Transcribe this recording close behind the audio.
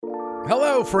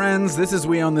Hello, friends. This is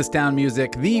We Own This Town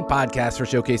Music, the podcast for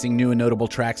showcasing new and notable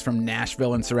tracks from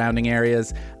Nashville and surrounding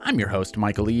areas. I'm your host,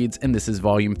 Michael Eads, and this is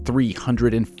volume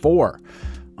 304.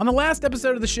 On the last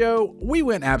episode of the show, we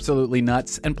went absolutely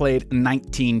nuts and played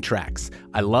 19 tracks.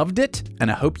 I loved it, and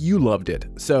I hope you loved it.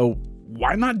 So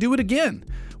why not do it again?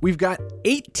 We've got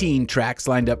 18 tracks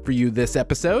lined up for you this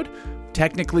episode.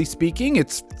 Technically speaking,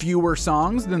 it's fewer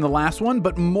songs than the last one,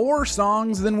 but more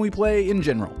songs than we play in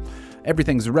general.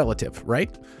 Everything's relative, right?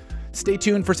 Stay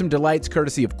tuned for some delights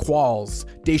courtesy of Qualls,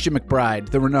 Daisha McBride,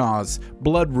 The Renaults,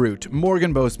 Bloodroot,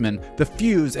 Morgan Boseman, The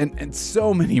Fuse, and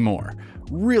so many more.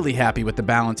 Really happy with the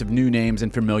balance of new names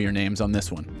and familiar names on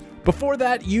this one. Before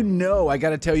that, I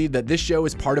gotta tell you that this show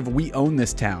is part of We Own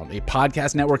This Town, a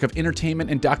podcast network of entertainment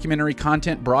and documentary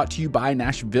content brought to you by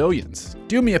Nashvillians.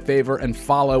 Do me a favor and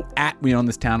follow at We Own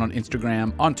This Town on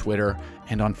Instagram, on Twitter,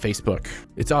 and on Facebook.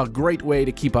 It's a great way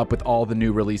to keep up with all the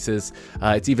new releases.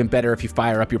 It's even better if you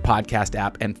fire up your podcast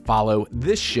app and follow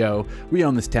this show, We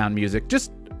Own This Town Music.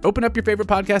 Just open up your favorite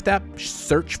podcast app,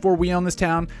 search for We Own This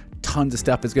Town. Tons of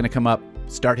stuff is gonna come up.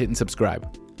 Start hitting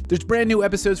subscribe. There's brand new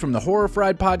episodes from the Horror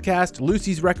Fried podcast,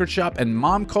 Lucy's Record Shop, and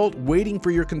Mom Cult waiting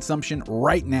for your consumption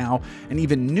right now, and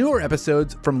even newer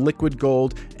episodes from Liquid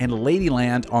Gold and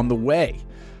Ladyland on the way.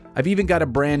 I've even got a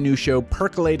brand new show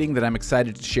percolating that I'm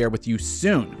excited to share with you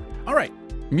soon. All right,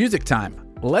 music time.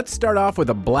 Let's start off with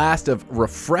a blast of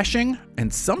refreshing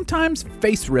and sometimes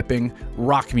face-ripping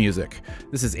rock music.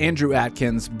 This is Andrew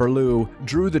Atkins, Berlou,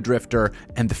 Drew the Drifter,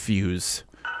 and The Fuse.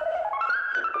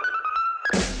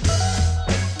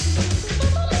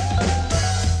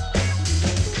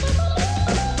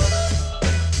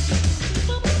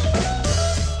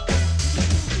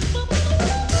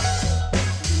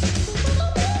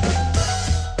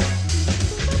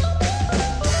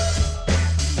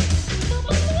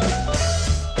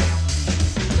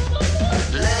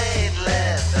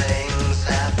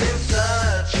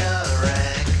 Such a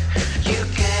wreck, you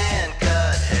can't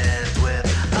cut heads with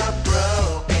a broken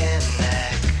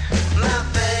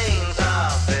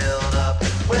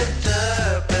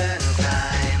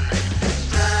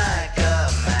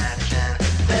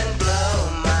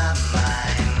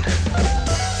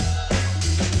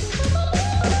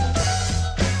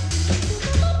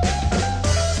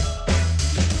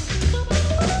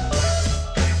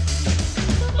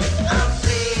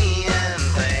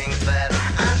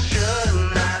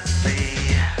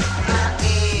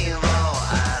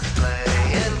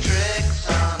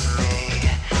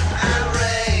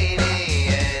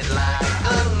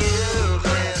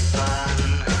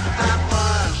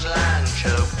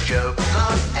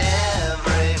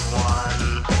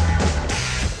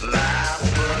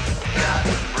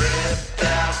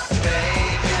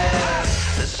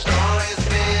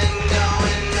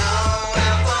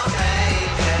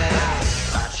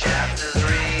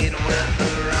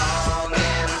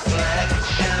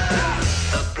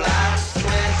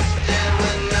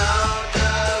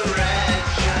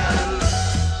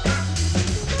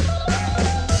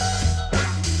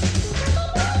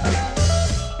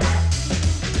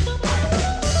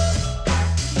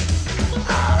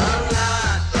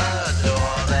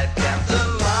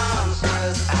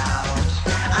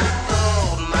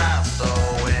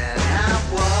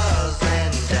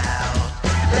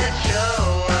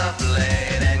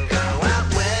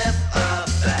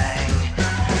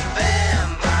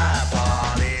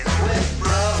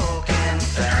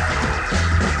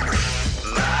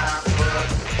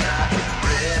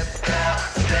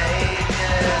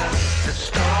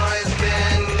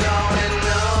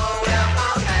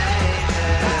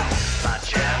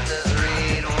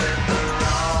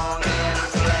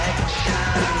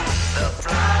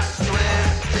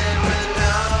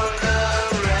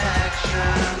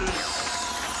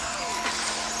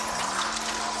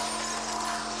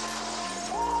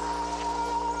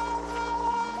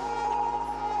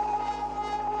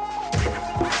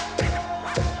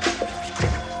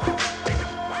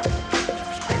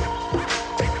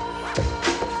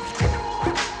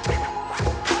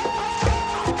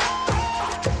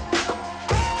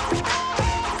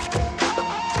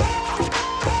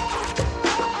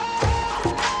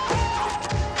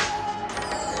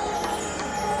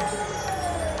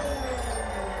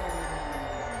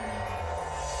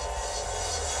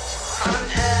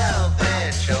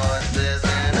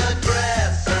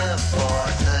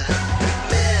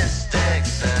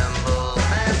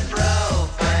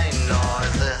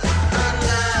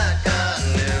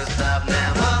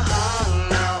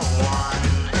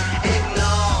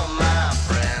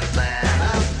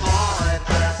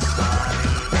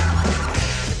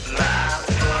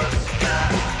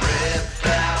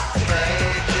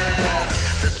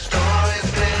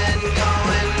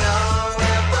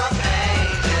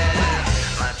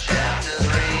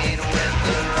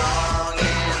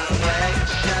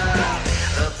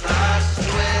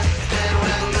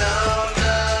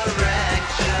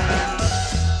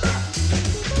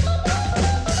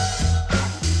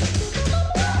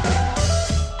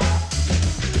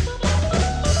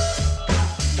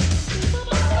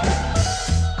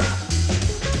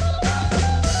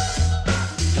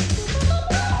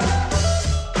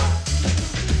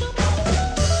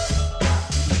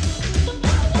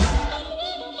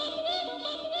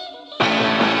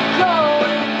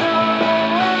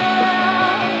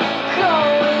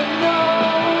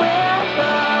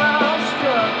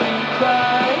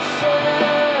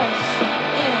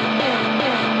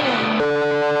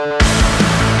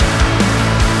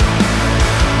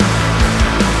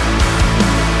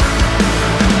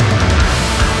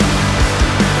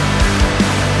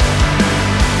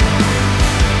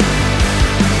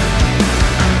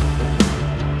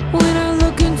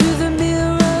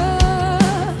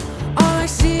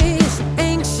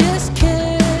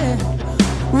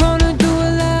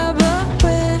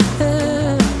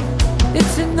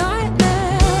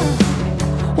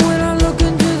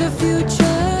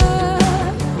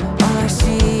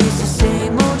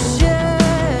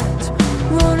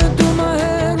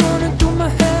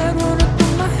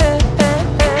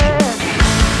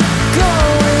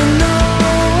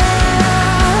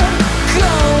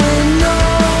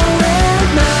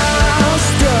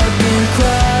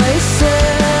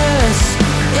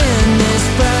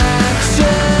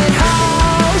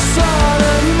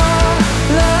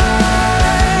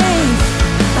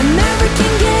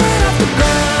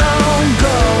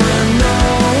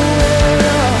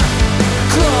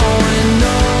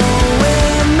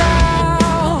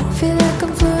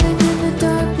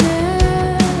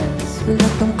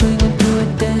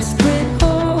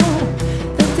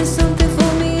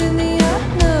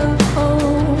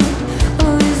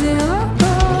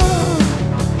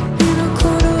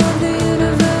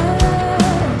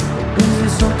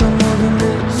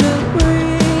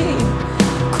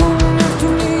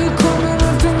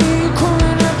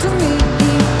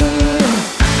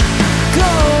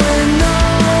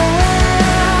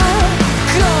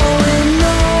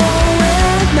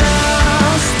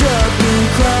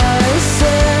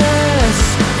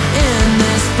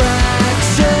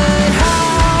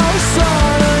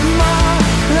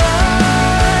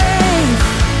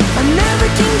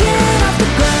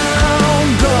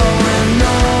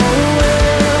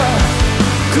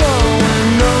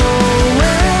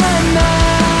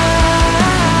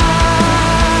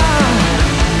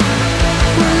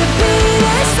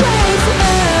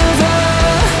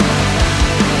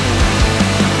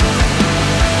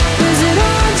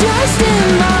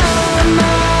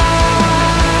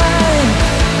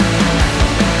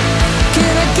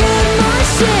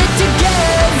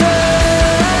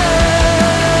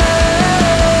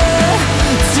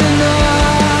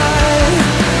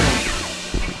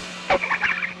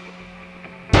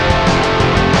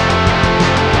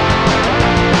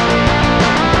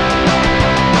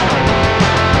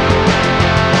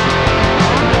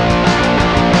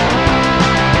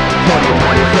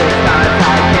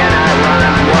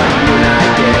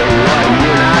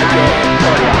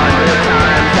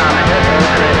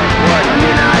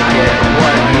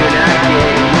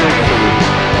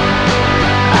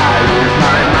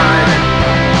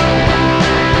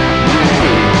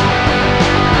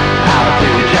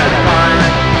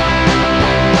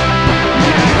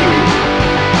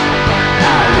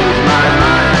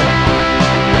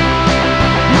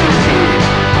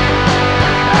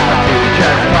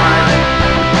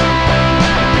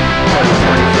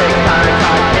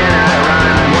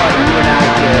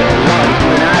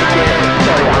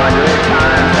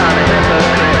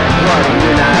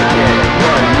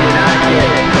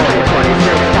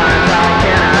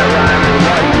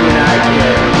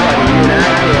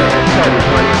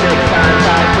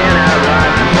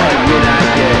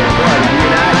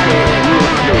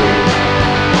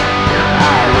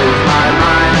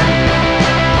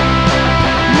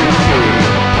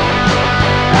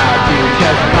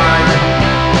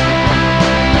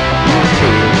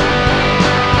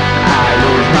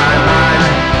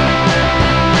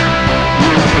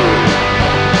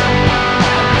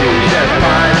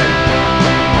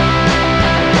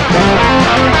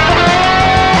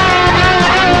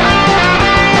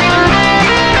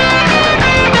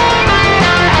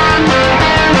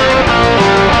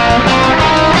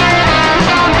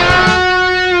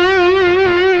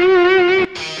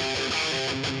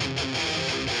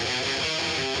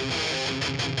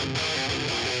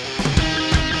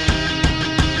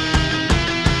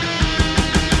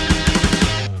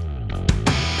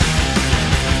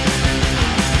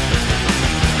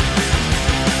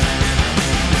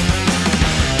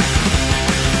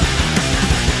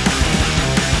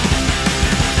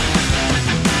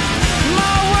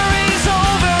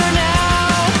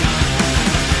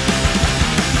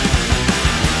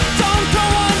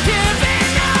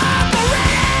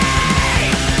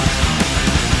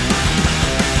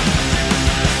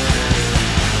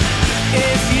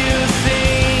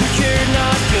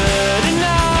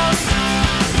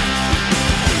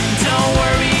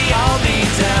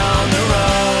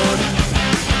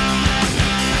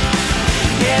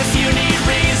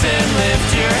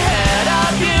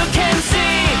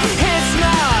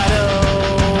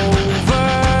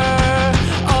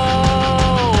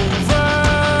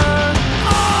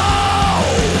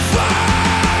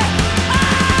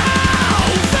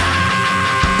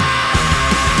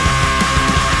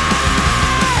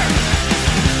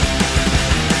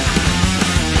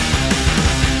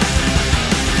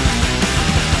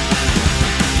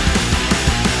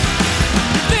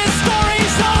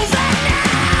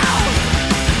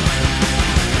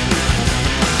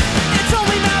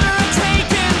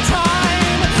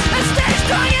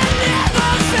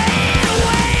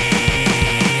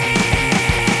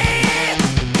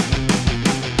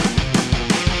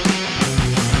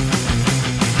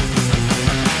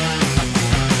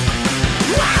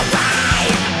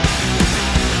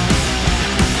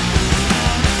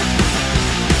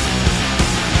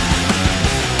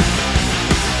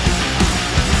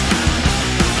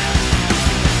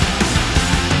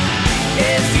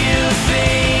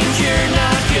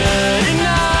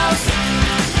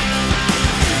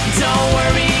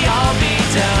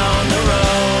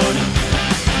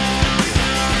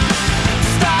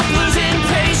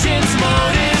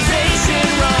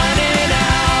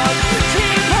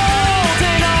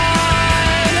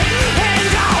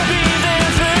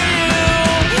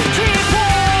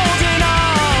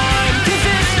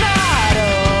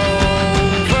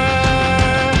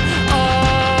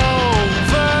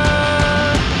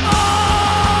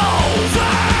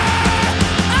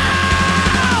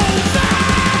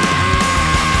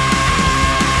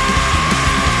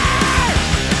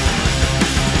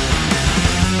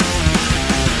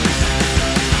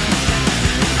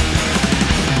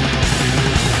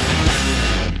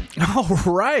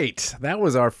right. That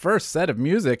was our first set of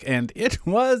music, and it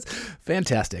was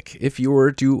fantastic, if you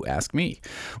were to ask me.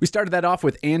 We started that off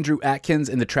with Andrew Atkins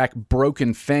and the track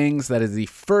Broken Fangs. That is the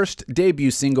first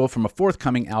debut single from a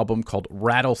forthcoming album called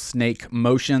Rattlesnake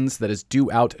Motions that is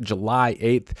due out July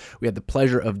 8th. We had the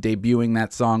pleasure of debuting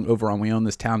that song over on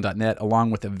weownthistown.net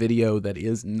along with a video that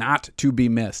is not to be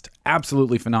missed.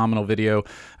 Absolutely phenomenal video.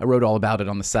 I wrote all about it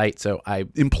on the site, so I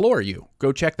implore you,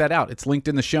 go check that out. It's linked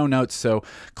in the show notes, so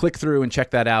click through and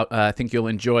check that out. I think you'll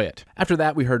enjoy it. After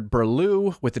that, we heard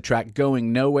Burlew with the track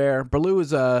Going Nowhere. Burlew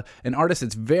is an artist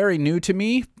that's very new to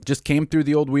me, just came through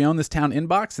the old We Own This Town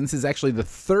inbox, and this is actually the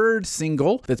third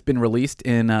single that's been released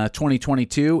in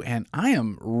 2022, and I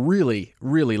am really,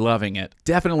 really loving it.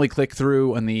 Definitely click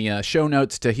through on the show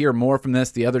notes to hear more from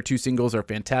this. The other two singles are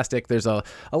fantastic. There's a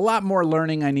lot more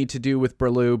learning I need to do with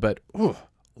Burlew, but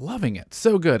loving it.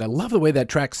 So good. I love the way that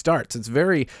track starts. It's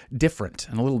very different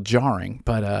and a little jarring,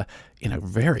 but in a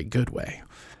very good way.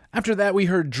 After that, we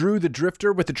heard Drew the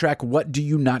Drifter with the track What Do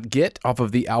You Not Get off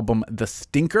of the album The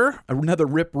Stinker, another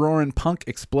rip-roaring punk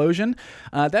explosion.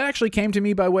 That actually came to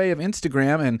me by way of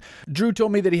Instagram, and Drew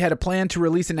told me that he had a plan to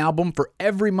release an album for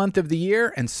every month of the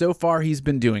year, and so far he's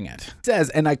been doing it. It says,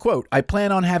 and I quote, "I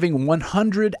plan on having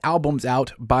 100 albums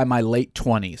out by my late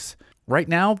 20s. Right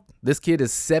now, this kid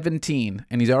is 17,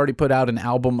 and he's already put out an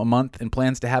album a month and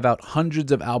plans to have out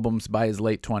hundreds of albums by his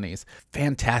late 20s.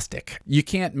 Fantastic. You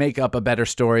can't make up a better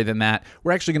story than that.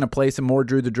 We're actually going to play some more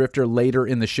Drew the Drifter later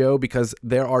in the show because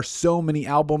there are so many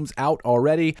albums out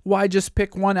already. Why just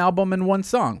pick one album and one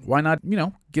song? Why not,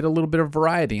 get a little bit of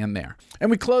variety in there? And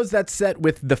we close that set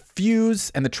with The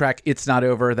Fuse and the track It's Not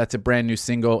Over. That's a brand new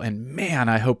single, and man,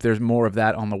 I hope there's more of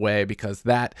that on the way because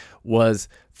that was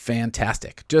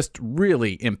fantastic. Just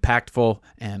really impactful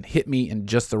and hit me in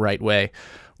just the right way.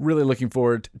 Really looking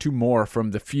forward to more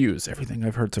from The Fuse. Everything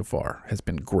I've heard so far has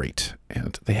been great,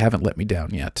 and they haven't let me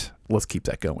down yet. Let's keep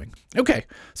that going. Okay,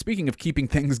 speaking of keeping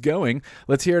things going,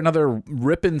 let's hear another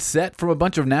rippin' set from a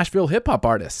bunch of Nashville hip-hop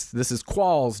artists. This is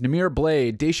Qualls, Namir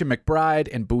Blade, Daisha McBride,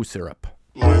 and Boo Syrup.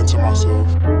 Lying to myself.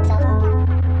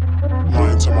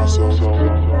 Lying to myself.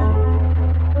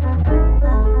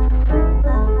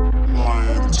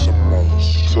 Lying to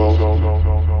myself.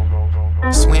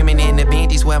 Swimming in the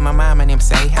bendies where my mama and them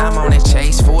say I'm on a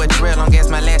chase for a drill, long as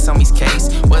my last homie's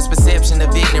case. What's perception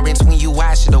of ignorance when you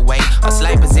wash it away? A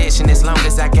slight possession as long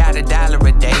as I got $1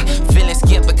 a day. Feeling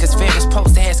skimp because Ferris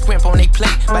supposed to have scrimp on they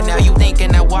plate. By now you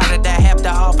thinking that water that have to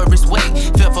offer is weight.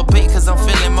 Feel for bait cause I'm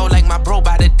feeling more like my bro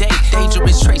by the day.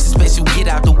 Dangerous traces, best you get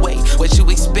out the way. What you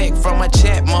expect from a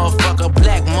chat, motherfucker?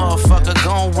 Black motherfucker,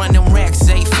 gon' run them racks,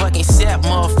 say fucking sap,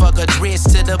 motherfucker. Dreads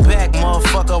to the back,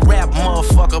 motherfucker. Rap,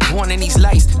 motherfucker. Born in these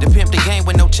lights. To pimp the game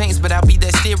with no chains, but I'll be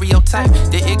that stereotype.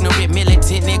 The ignorant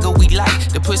militant nigga we like.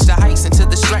 To push the heights into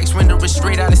the strikes, render it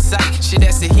straight out of sight. Shit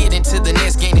that's a hit into the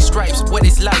next gaining stripes. What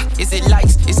it's like? Is it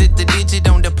likes? Is it the digit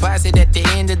on deposit at the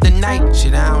end of the night?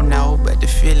 Shit, I don't know, but the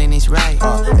feeling is right.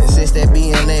 And since that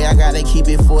BNA, I gotta keep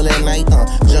it full at night.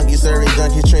 Junkie serving,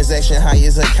 junkie transaction high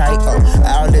as a kite.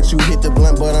 I'll let you hit the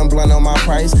blunt, but I'm blunt on my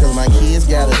price. Cause my kids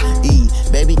gotta eat,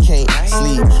 baby can't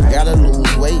sleep. Gotta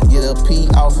lose weight, get a P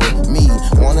off of me.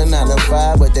 Want a 9 to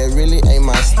 5, but that really ain't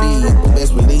my speed.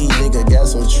 Best believe, nigga got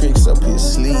some tricks up his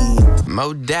sleeve.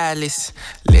 More dollars,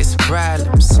 less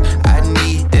problems. I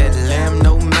need that lamb,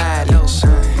 no mileage.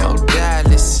 More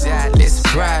dollars, less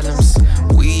problems.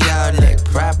 We all like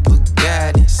proper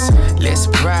guidance. Less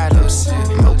problems,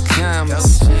 more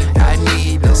commas. I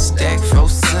need a stack for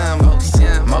summers.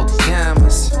 More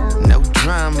commas, no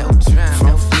drama.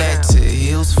 From flat to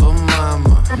hills for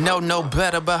mama. No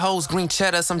better, but hoes green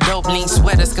cheddar. Some dope lean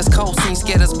sweaters, cause cold scenes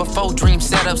get us before dream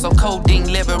setup. So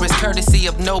codeine liver is courtesy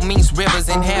of no means rivers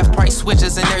and half price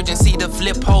switchers and urgency to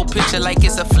flip whole picture like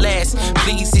it's a flash.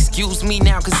 Please excuse me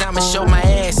now, cause I'ma show my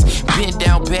ass. Bend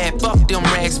down bad, fuck them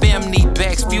rags. Fam need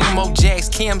bags, few more jacks,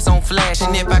 cams on flash.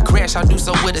 And if I crash, I'll do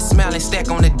so with a smile and stack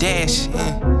on the dash.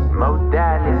 More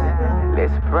dollars,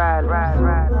 less problems.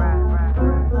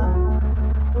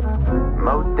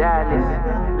 More dollars,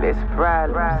 less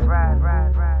problems.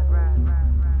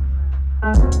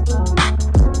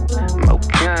 More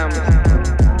commas,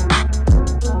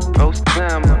 post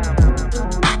summer.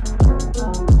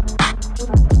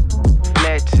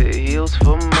 Flat to heels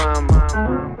for mama.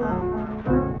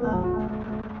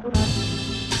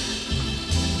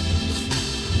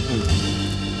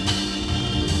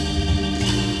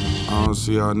 I don't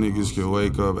see how niggas can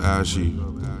wake up ashy.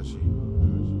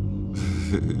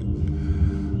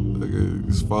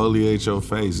 Exfoliate your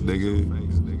face, nigga.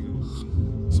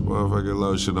 Some motherfucking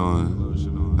lotion on.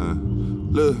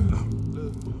 Look.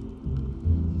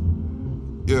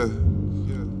 Yeah.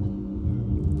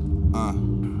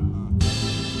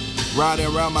 Riding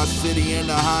around my city in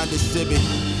a Honda Civic.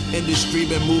 Industry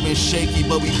been moving shaky,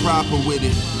 but we proper with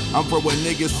it. I'm for when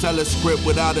niggas sell a script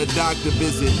without a doctor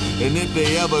visit. And if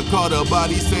they ever caught a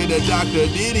body, say the doctor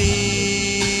did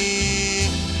it.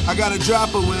 I got a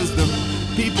drop of wisdom.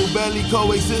 People barely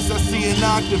coexist, I see an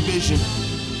Octavision.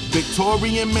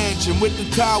 Victorian mansion with the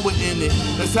tower in it.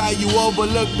 That's how you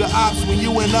overlook the ops when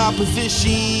you in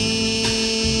opposition.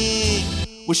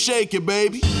 Well, shake it,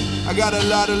 baby. I got a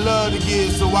lot of love to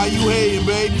give, so why you hating,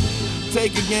 baby?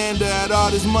 Take a gander at all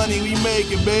this money we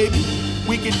making, baby.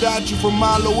 We can dot you from a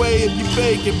mile away if you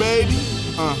fake it, baby.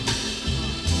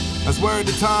 That's word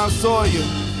to Tom Sawyer.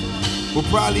 We'll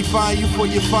probably find you before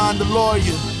you find a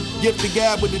lawyer. Get the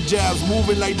gab with the jabs,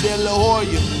 moving like De La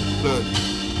Hoya. Look,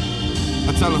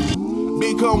 I tell him,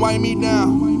 big come wipe me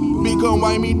down, big come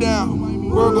wipe me down.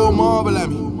 World go marvel at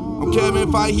me. I'm Kevin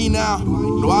Feige now.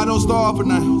 No, I don't starve for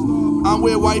nothing. I'm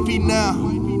with wifey now.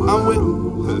 I'm with.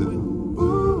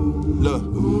 Look,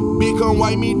 big come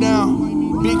wipe me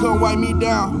down, big come wipe me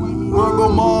down. World go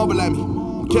marvel at me.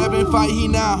 I'm Kevin Feige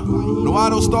now. No, I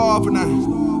don't starve for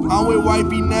nothing. I'm with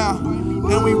wifey now,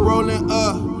 and we rolling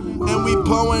up, and we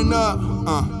pulling up.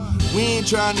 We ain't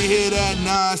trying to hear that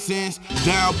nonsense.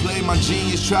 Downplay my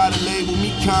genius, try to label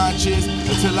me conscious.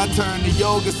 Until I turn the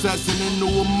yoga session into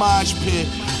a mosh pit.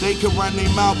 They can run their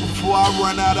mouth before I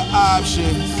run out of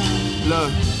options.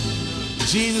 Look,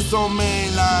 Jesus on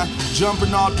main line,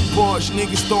 jumping off the porch,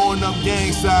 niggas throwing up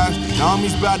gang signs. The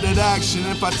homies bout that action,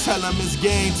 if I tell them it's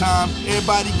game time.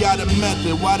 Everybody got a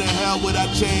method, why the hell would I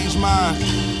change mine?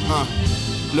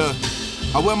 Look,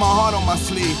 I wear my heart on my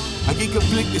sleeve. I get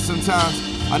conflicted sometimes.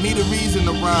 I need a reason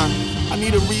to rhyme. I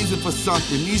need a reason for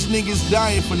something. These niggas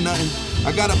dying for nothing.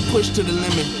 I gotta push to the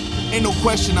limit. Ain't no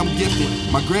question I'm gifted.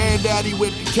 My granddaddy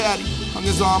with the caddy hung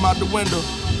his arm out the window.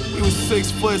 He was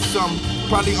 6 foot something,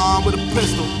 probably armed with a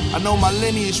pistol. I know my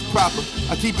lineage proper.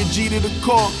 I keep it G to the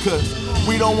core, cause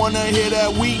we don't wanna hear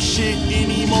that weak shit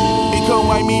anymore. Big come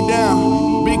wipe me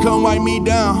down, big come wipe me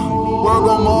down. World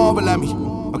gon' marvel at me.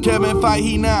 I'm Kevin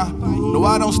Feige now. No,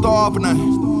 I don't starve for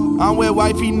nothing. I'm with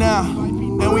wifey now.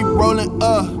 And we rollin'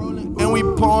 up, and we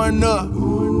pouring up.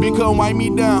 Big come wipe me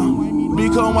down,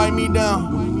 big come wipe me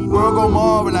down. World gon'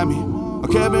 marvel at me. I'm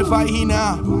Kevin Feige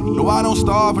now. No, I don't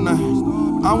starve for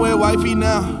nothing. I'm with wifey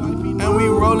now, and we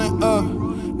rollin' up,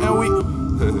 and we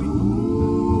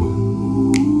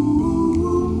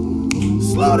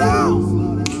slow down.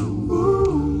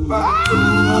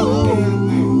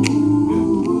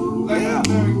 Like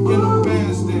American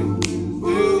bandstand.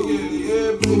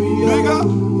 Yeah, baby. Nigga.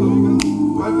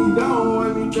 Wipe me down,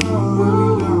 wipe me down, wipe me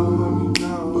down, wipe me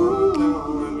down, wipe me down,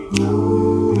 wipe me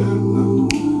down.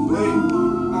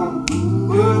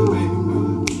 Yeah, baby.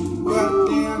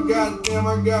 Goddamn, I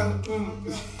got it.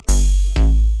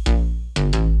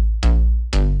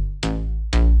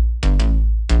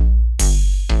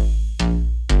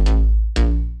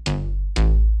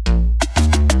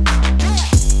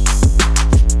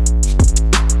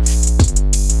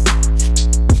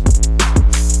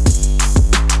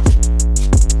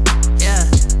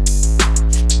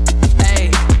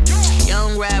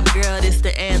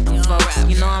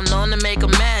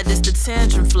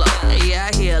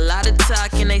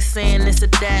 Saying this or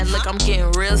that, look, I'm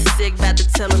getting real sick, about to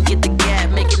tell him get the gap,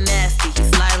 make it nasty, he's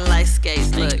sliding like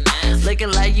skates, look,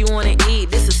 looking like you wanna eat,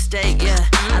 this a steak, yeah,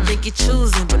 I think you're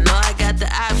choosing, but no, I got the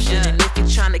option, and if you're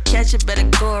trying to catch it, better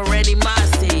go already, my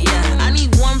seat, yeah, I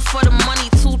need 1 for the money,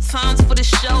 2 times for the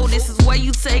show, this is where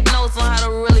you take notes on how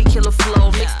to really kill a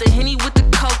flow, mix the Henny with the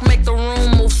Coke, make the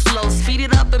room move slow, speed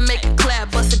it up and make it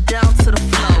clap, bust it down to the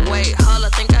floor, wait, hold, I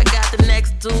think I got the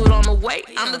next dude on the way,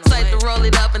 I'm the type to roll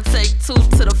it up and take 2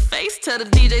 to the face. Tell the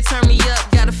DJ turn me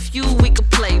up, got a few we could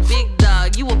play. Big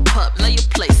dog, you a pup, know your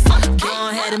place. Go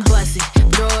ahead and bust it,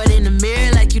 throw it in the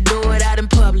mirror like you do it out in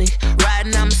public.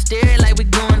 Riding, I'ma stare like we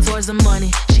going towards the money.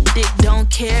 She thick, don't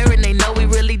care, and they know we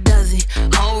really does it.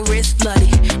 Whole wrist flooded.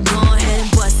 Go ahead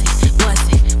and bust it, bust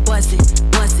it, bust it,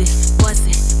 bust it, bust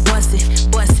it, bust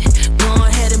it, bust it. Go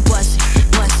ahead and bust it,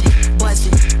 bust it, bust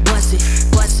it, bust it,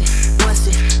 bust it, bust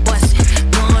it, bust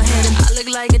it. Go ahead and I look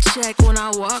like a check when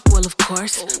I walk, well of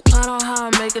course. Plot on how I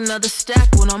make another stack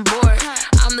when I'm bored.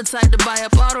 I'm the type to buy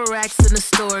up all the racks in the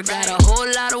store. Got a whole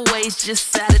lot of waste,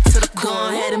 just add it to the core. Go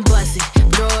ahead and bust it,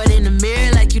 throw it in the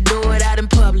mirror like you do it out in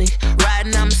public.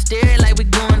 Riding, I'ma stare like we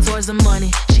going towards the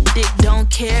money. She thick, don't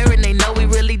care, and they know we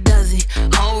really does it.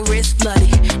 Whole wrist flooded.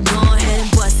 Go ahead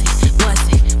and bust it,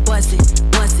 bust it, bust it,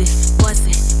 bust it, bust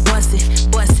it, bust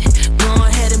it, bust it. Go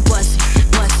ahead and bust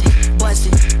it, bust it, bust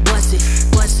it, bust it,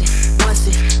 bust it, bust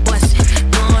it, bust it.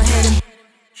 Go ahead and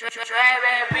Try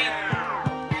baby.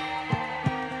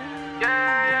 Yeah.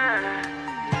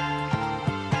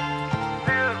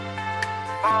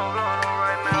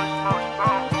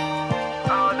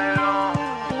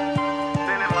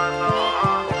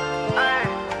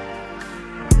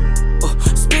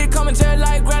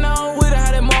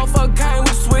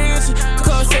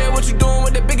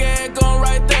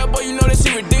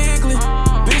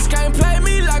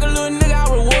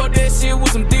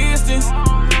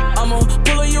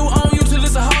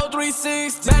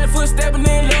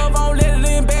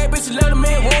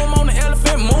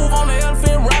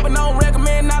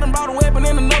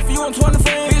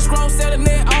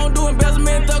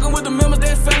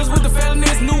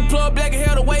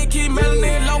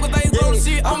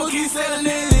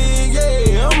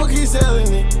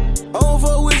 selling it. I don't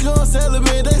fuck with you, I'm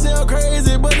celibate. They sound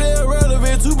crazy, but they're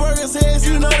irrelevant. 2 burgers heads,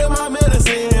 you know that my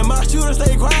medicine. My shooter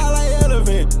stay quiet like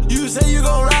elephant. You say you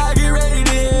gon' ride, get ready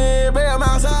then. Babe, I'm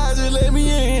outside, just let me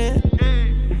in.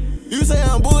 You say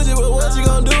I'm bullshit, but what you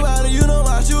gon' do about it? You know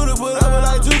my shooter put up with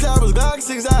like 2 choppers, Glock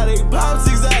 6 out it, pop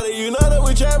 6 out it. You know that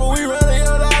we trappin', we runnin'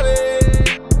 your lobby.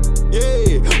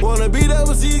 Yeah, wanna be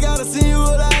double C, gotta see you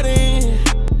a lot in.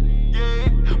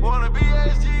 Yeah, wanna be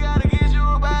SG, gotta get you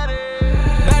a body.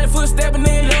 Body foot stepping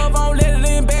in, love on, let it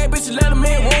in, bad bitch, let them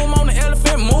in. Room on the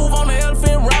elephant, move on the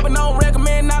elephant, robbing, don't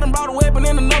recommend. I done brought a weapon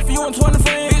in enough for you and 20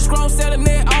 friends. Bitch, grown selling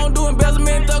it, I don't do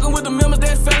embezzlement, thuggin' with the members,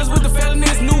 that's fellas with the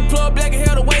felonies. New plug, black and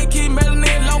hair, the way keep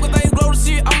melanin. Longer things grow the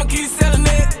shit, I'ma keep selling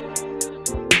it.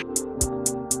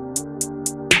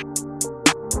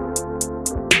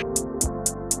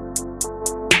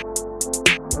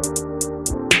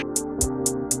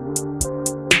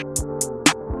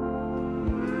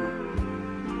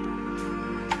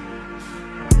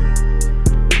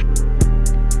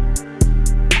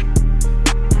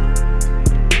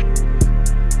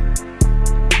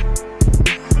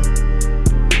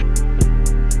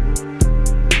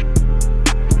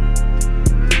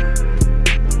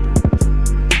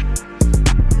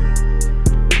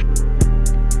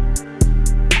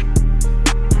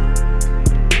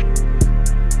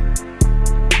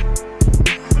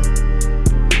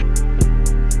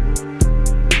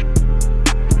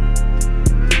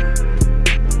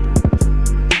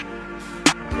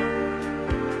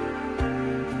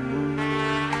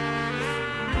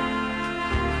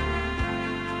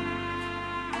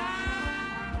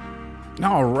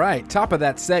 All right, top of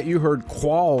that set, you heard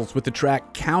Qualls with the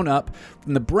track Count Up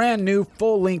from the brand new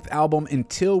full-length album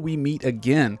Until We Meet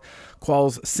Again.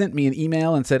 Qualls sent me an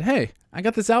email and said, hey, I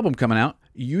got this album coming out.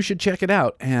 You should check it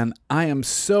out, and I am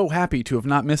so happy to have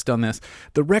not missed on this.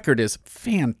 The record is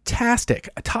fantastic,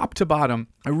 top to bottom.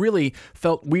 I really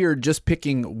felt weird just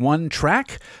picking one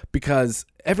track because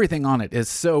everything on it is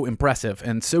so impressive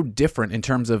and so different in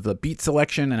terms of the beat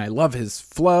selection, and I love his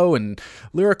flow and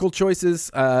lyrical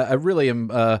choices. I really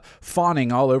am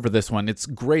fawning all over this one. It's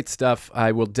great stuff.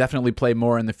 I will definitely play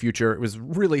more in the future. It was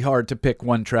really hard to pick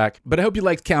one track, but I hope you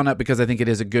liked Count Up because I think it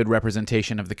is a good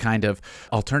representation of the kind of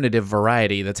alternative variety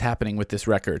that's happening with this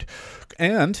record.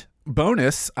 And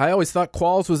bonus, I always thought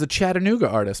Qualls was a Chattanooga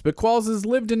artist, but Qualls has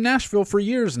lived in Nashville for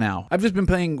years now. I've just been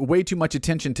paying way too much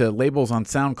attention to labels on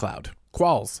SoundCloud.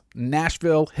 Qualls,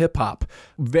 Nashville hip-hop,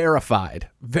 verified.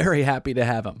 Very happy to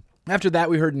have him. After that,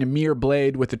 we heard Namir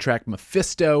Blade with the track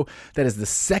Mephisto. That is the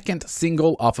second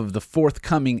single off of the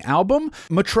forthcoming album,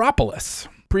 Metropolis.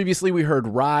 Previously, we heard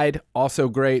Ride, also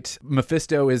great.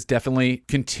 Mephisto is definitely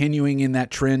continuing in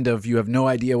that trend of you have no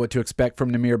idea what to expect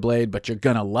from Namir Blade, but you're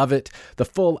gonna love it. The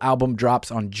full album drops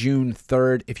on June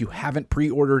 3rd. If you haven't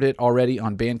pre-ordered it already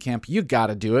on Bandcamp, you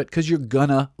gotta do it because you're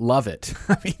gonna love it.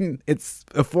 I mean, it's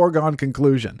a foregone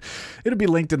conclusion. It'll be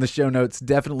linked in the show notes.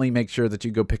 Definitely make sure that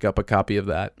you go pick up a copy of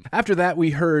that. After that, we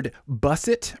heard Bus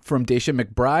It from Daisha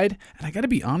McBride. And I gotta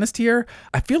be honest here,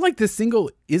 I feel like this single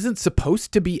isn't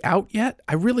supposed to be out yet.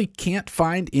 I really can't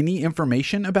find any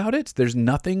information about it. There's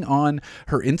nothing on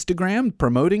her Instagram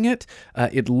promoting it.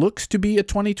 It looks to be a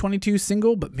 2022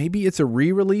 single, but maybe it's a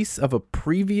re-release of a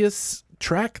previous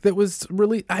track that was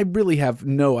really, I really have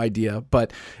no idea,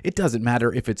 but it doesn't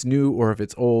matter if it's new or if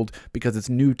it's old because it's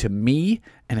new to me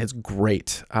and it's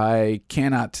great. I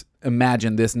cannot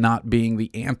imagine this not being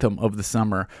the anthem of the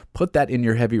summer. Put that in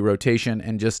your heavy rotation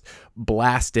and just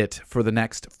blast it for the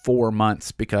next 4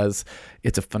 months because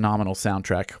it's a phenomenal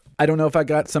soundtrack. I don't know if I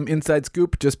got some inside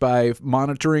scoop just by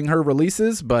monitoring her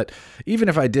releases, but even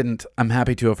if I didn't, I'm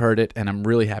happy to have heard it and I'm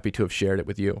really happy to have shared it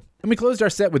with you. And we closed our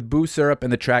set with Boo Syrup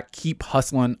and the track Keep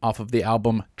Hustlin' off of the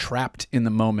album Trapped in the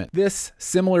Moment. This,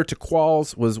 similar to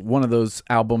Qualls, was one of those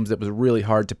albums that was really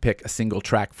hard to pick a single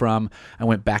track from. I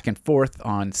went back and forth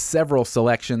on several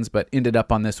selections, but ended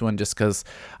up on this one just because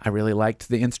I really liked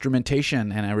the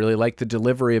instrumentation and I really liked the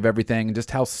delivery of everything and just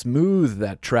how smooth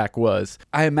that track was.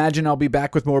 I imagine I'll be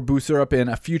back with more Boo Syrup in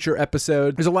a future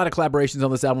episode. There's a lot of collaborations on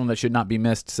this album that should not be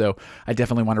missed, so I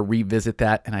definitely want to revisit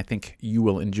that, and I think you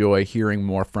will enjoy hearing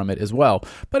more from it as well.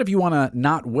 But if you want to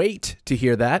not wait to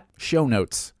hear that, show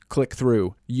notes, click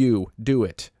through, you do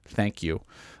it. Thank you.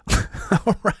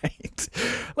 All right,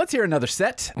 let's hear another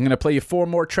set. I'm going to play you 4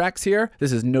 more tracks here.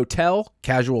 This is Notel,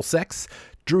 Casual Sex,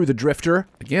 Drew the Drifter,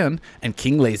 again, and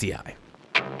King Lazy Eye.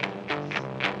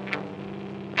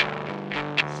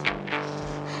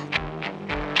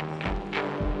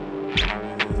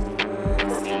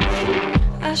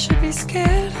 I should be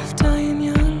scared of dying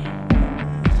young,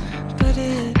 but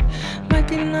it might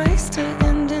be nice to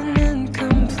end an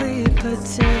incomplete. But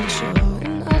potential,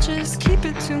 and I'll just keep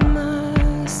it to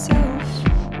myself.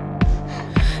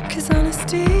 'Cause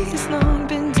honesty has long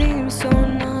been deemed so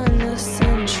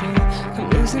non-essential. I'm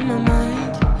losing my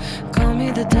mind. Call me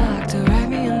the doctor, write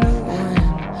me a new one.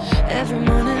 Every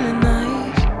morning and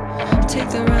night, take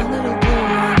the round little blue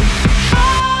one.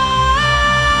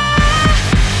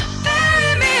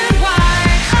 Bury me in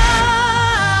white.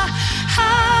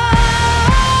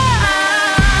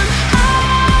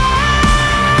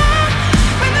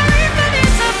 When the reaper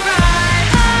needs a bride.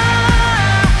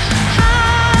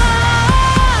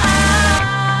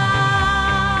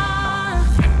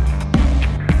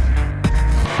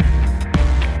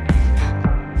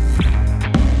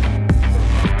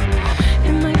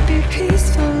 It might be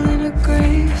peaceful in a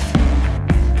grave,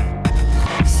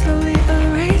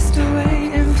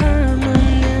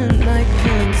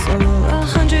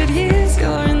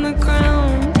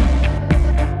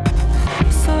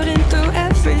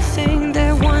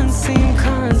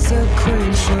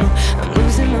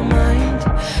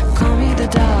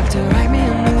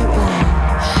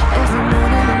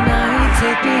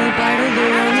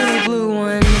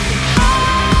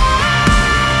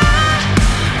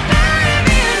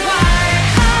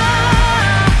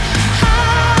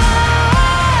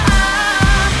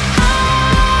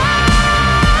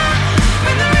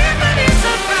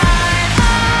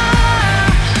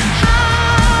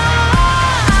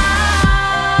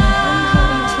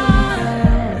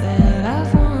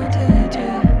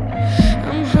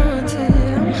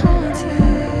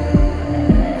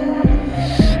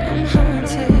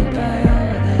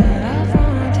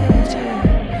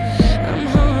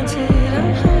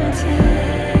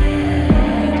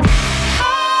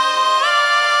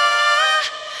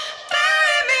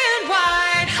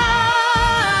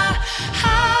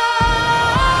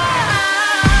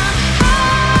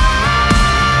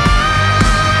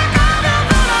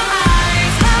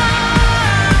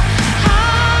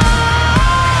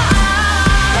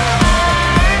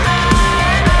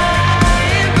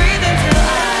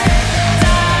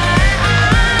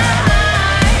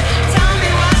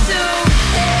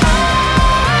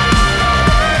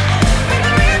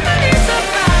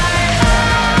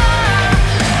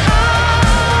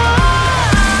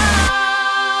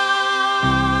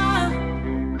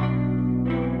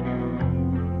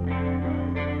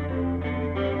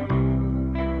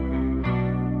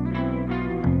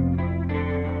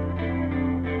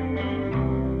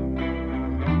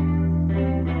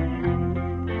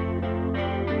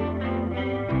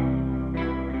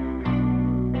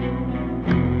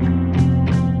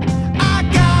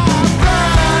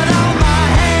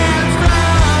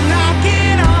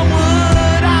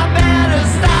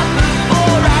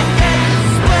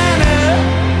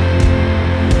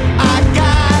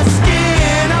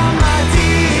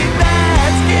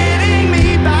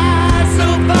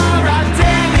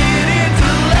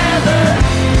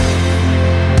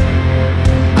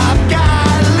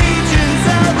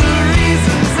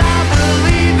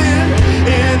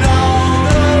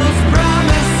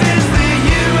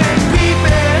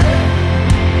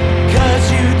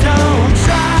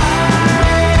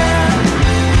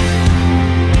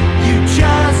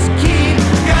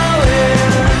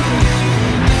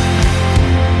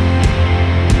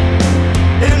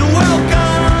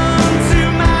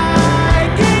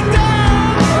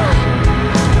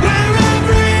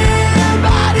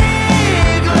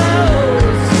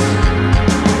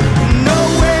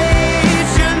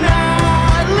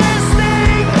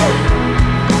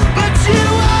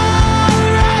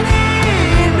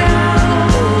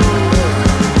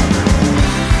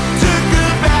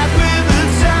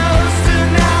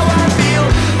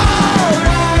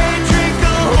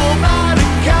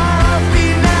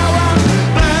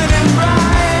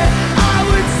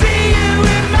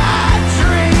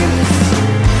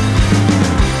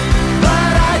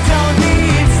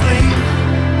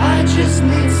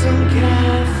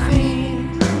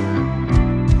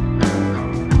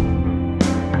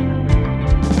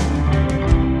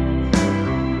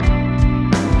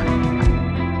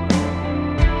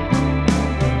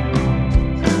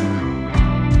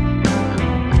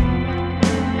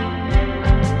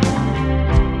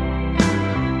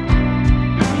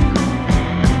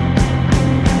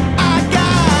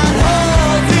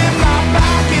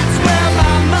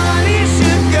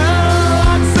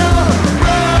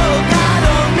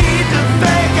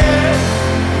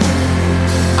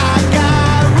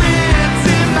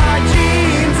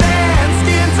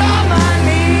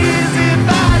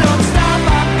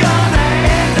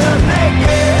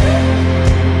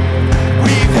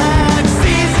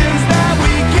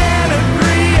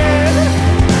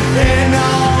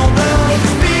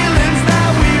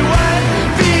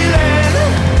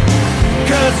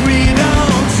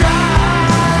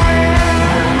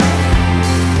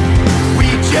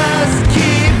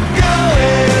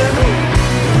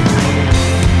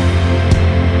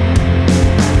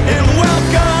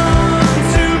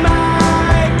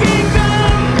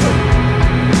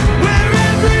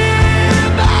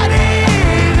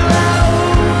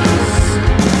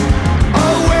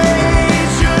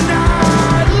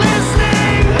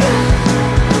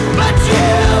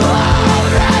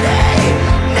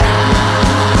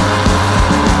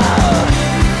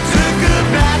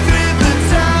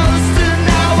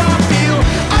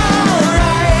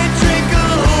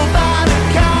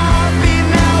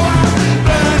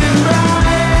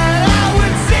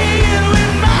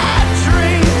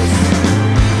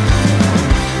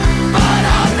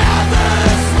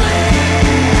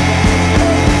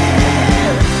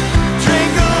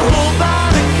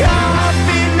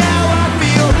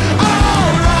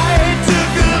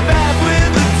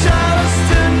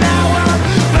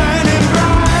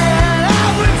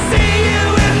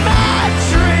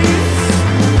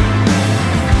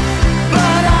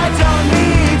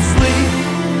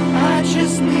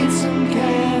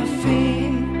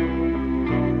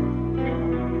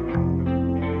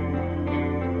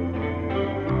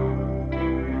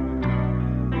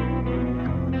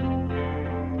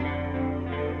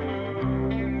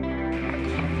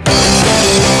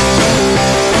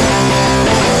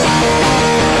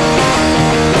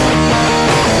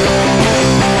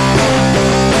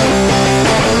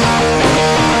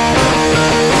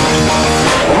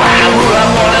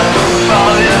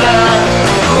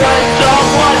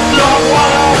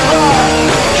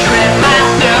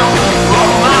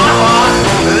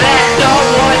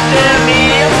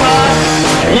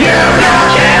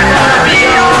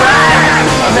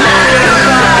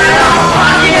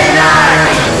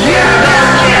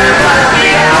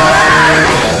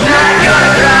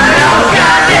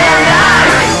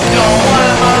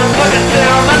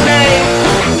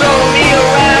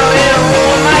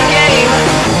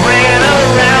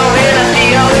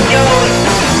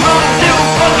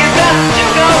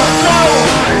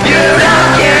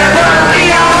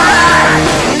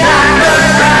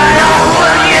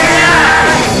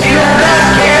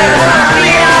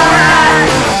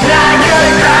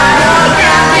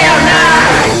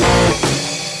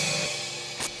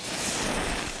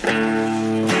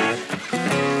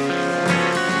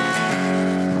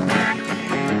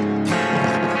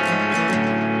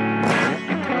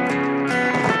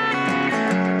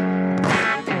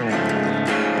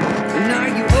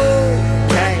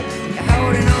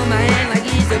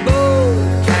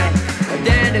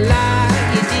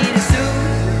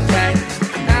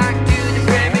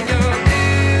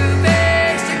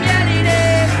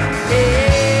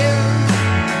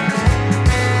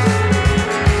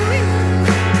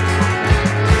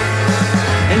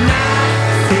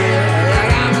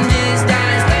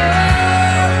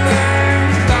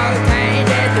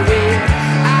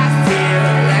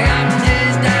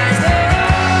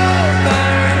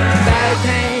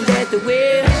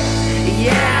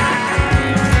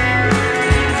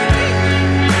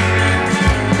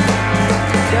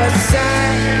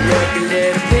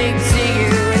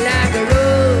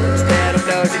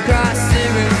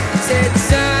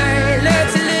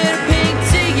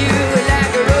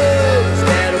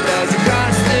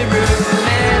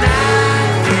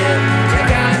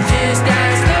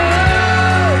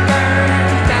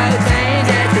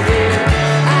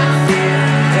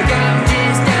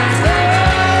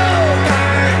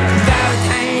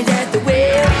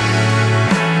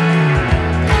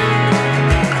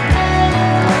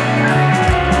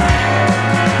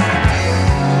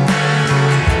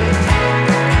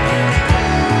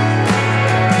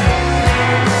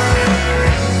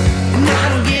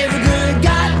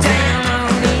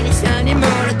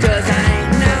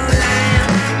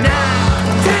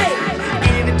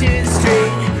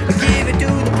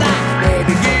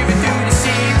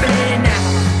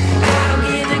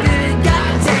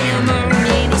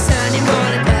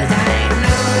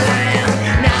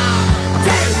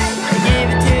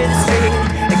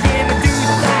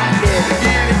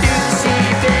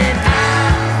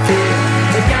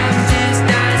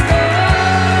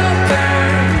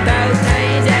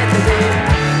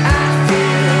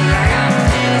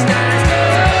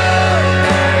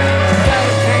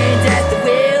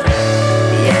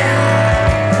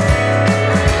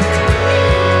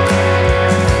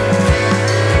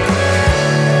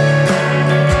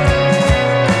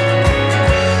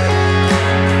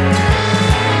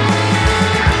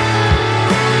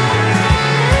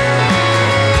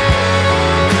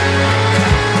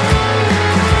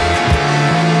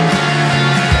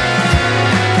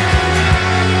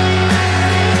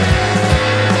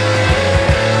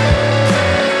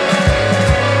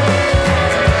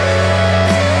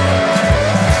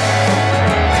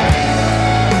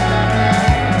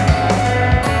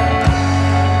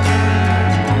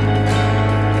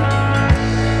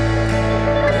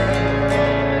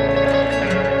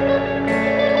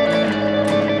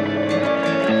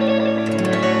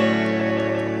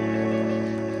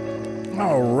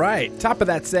 Top of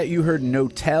that set, you heard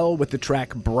Notel with the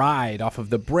track Bride off of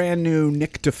the brand new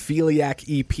Nyctophiliac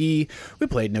EP. We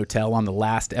played Notel on the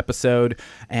last episode,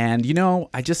 and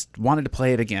I just wanted to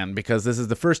play it again because this is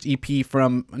the first EP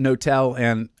from Notel,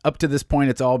 and up to this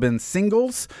point, it's all been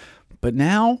singles. But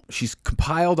now she's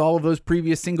compiled all of those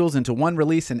previous singles into one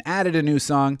release and added a new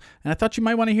song, and I thought you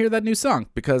might want to hear that new song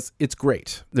because it's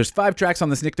great. There's 5 tracks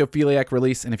on this Nyctophiliac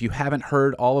release, and if you haven't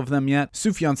heard all of them yet,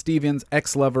 Sufjan Stevens,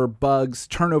 Ex-Lover, Bugs,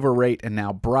 Turnover Rate, and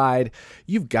now Bride,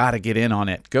 you've got to get in on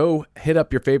it. Go hit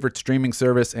up your favorite streaming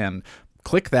service and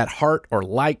click that heart or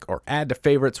like or add to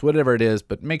favorites, whatever it is,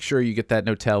 but make sure you get that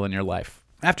Notel in your life.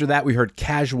 After that, we heard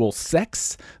Casual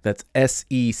Sex, that's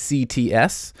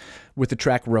Sects, with the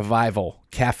track Revival,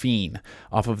 Caffeine,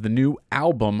 off of the new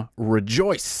album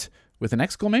Rejoice, with an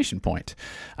exclamation point.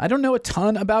 I don't know a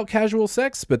ton about Casual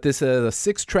Sex, but this is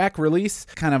a 6-track release,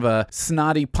 kind of a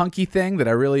snotty, punky thing that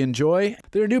I really enjoy.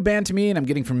 They're a new band to me, and I'm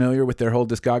getting familiar with their whole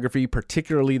discography,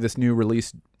 particularly this new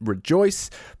release,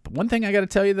 Rejoice. But one thing I got to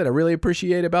tell you that I really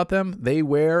appreciate about them, they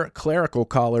wear clerical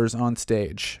collars on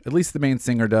stage. At least the main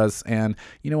singer does, and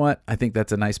you know what? I think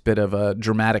that's a nice bit of a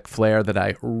dramatic flair that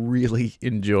I really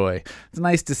enjoy. It's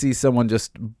nice to see someone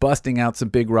just busting out some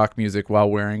big rock music while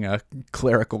wearing a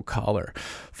clerical collar.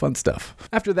 Fun stuff.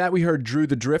 After that, we heard Drew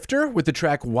the Drifter with the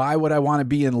track Why Would I Want to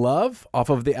Be in Love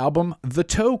off of the album The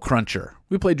Toe Cruncher.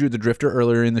 We played Drew the Drifter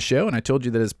earlier in the show, and I told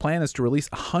you that his plan is to release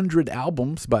 100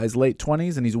 albums by his late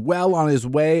 20s, and he's well on his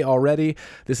way already.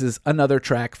 This is another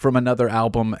track from another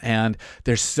album, and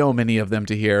there's so many of them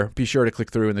to hear. Be sure to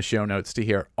click through in the show notes to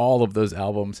hear all of those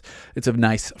albums. It's a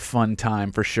nice, fun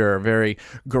time for sure. Very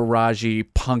garagey,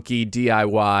 punky,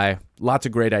 DIY. Lots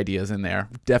of great ideas in there.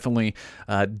 Definitely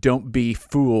don't be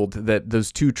fooled that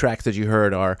those 2 tracks that you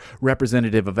heard are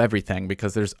representative of everything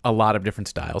because there's a lot of different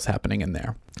styles happening in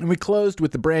there. And we closed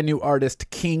with the brand new artist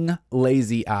King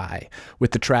Lazy Eye with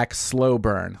the track Slow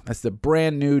Burn. That's the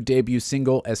brand new debut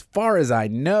single, as far as I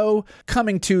know,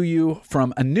 coming to you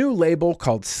from a new label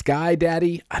called Sky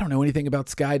Daddy. I don't know anything about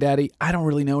Sky Daddy. I don't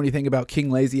really know anything about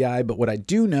King Lazy Eye, but what I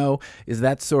do know is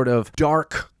that sort of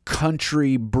dark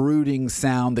country brooding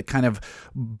sound that kind of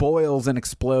boils and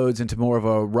explodes into more of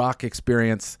a rock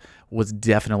experience was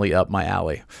definitely up my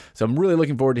alley. So I'm really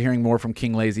looking forward to hearing more from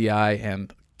King Lazy Eye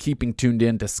and keeping tuned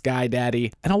in to Sky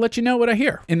Daddy, and I'll let you know what I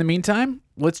hear. In the meantime,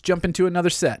 let's jump into another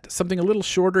set. Something a little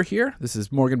shorter here. This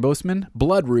is Morgan Boseman,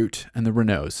 Bloodroot, and the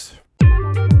Renaults.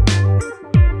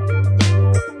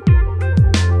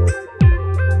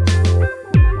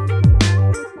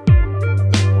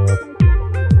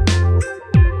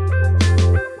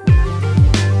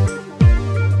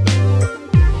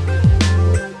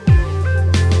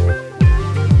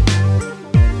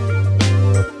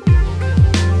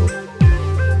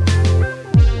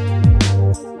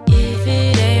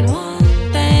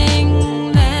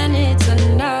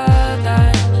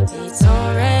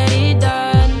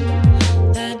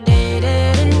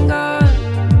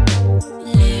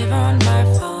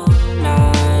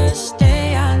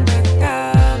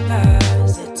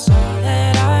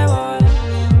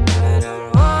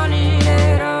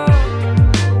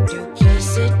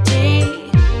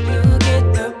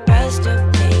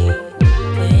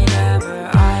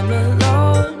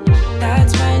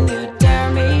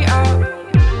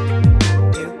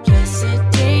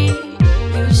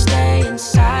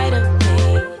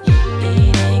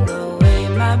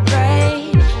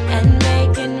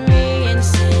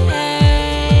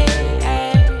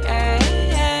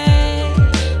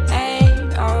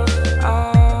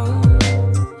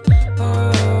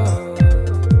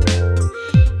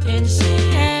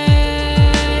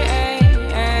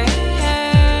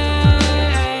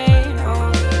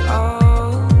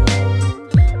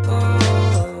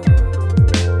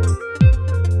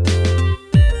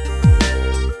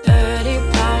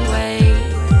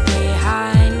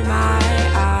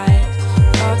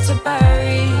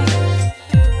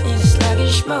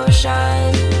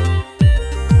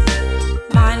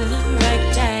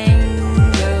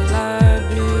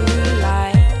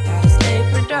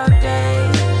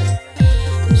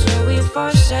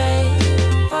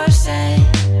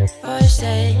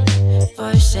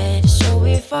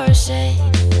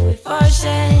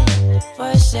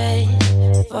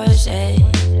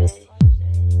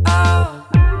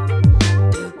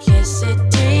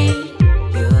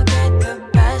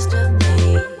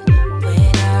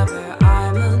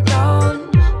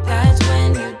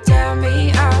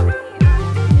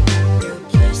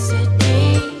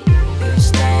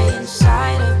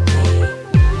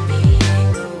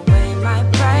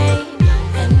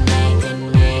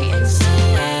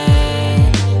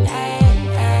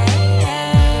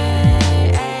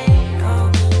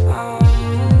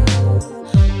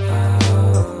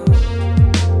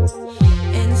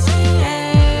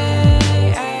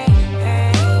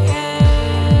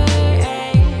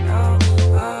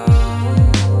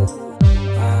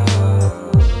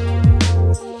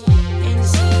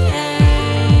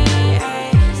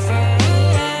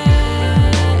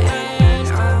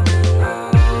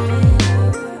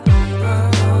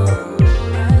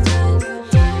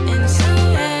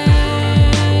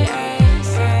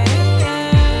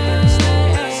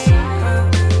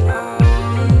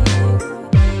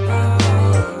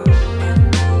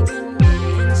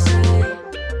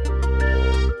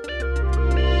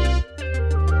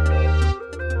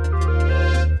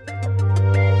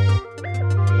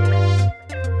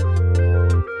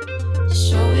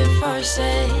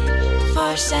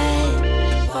 force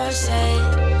it, force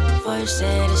it, force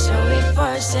it, so we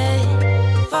force it,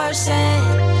 force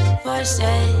it, force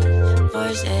it,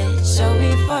 force it, so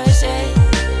we force it,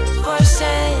 force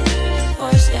it,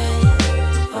 force it,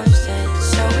 force it,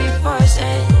 so we force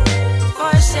it,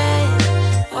 force it,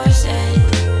 force it,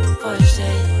 force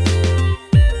it.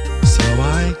 So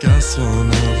I guess we'll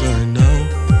never know.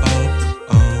 Oh,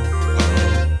 oh,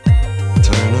 oh.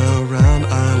 Turn around,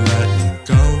 I let you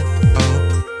go. Oh,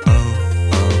 oh,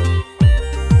 oh.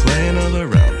 Play another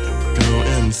round, go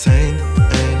insane.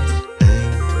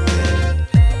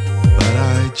 But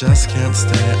I just can't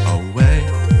stay away.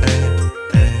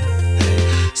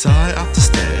 So I opt to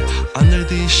stay under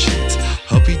these sheets.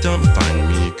 Hope you don't find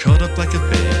me curled up like a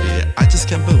baby. I just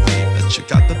can't believe that you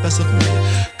got the best of me.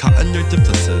 Caught in your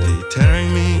duplicity,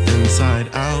 tearing me inside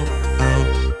out, out,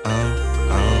 out,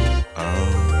 out,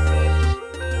 out.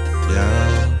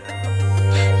 Yeah,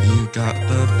 you got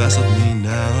the best of me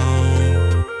now.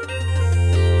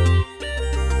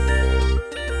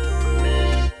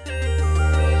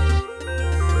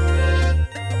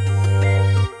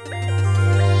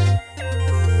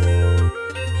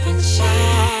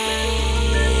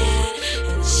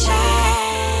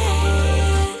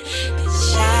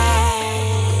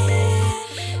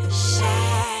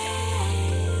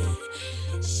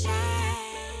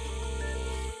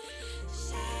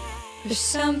 There's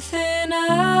something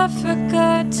I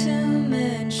forgot to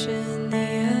mention the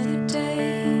other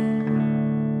day.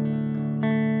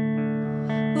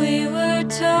 We were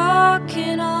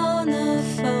talking on the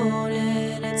phone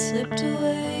and it slipped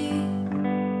away.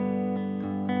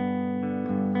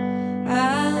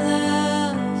 I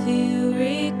love you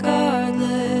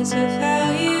regardless of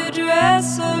how you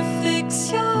dress or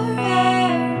fix your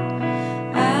hair.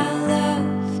 I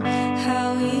love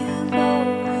how you've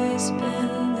always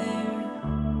been there.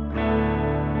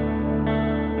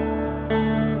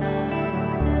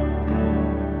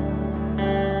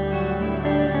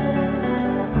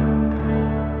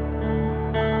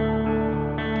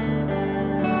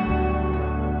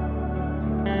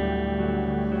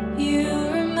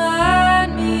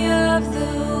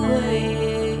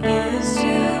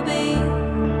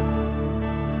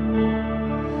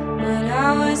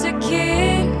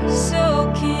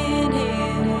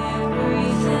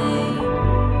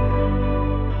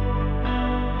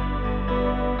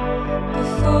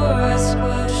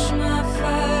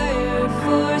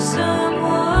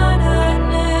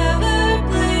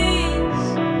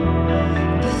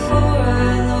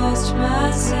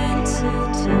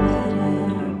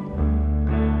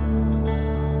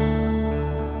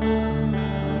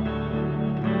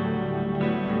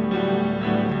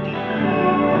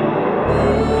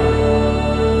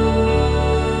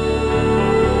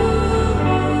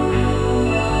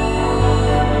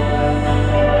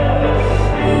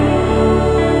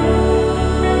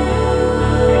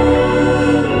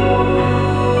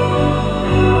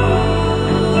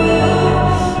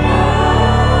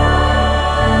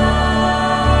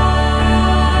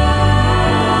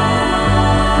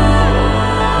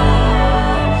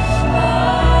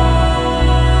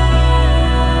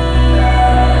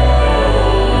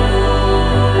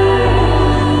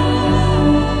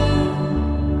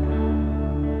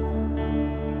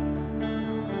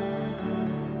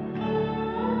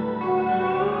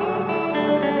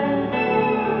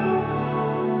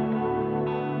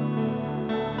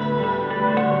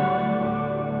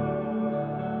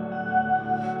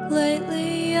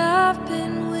 Lately I've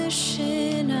been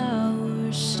wishing I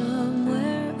were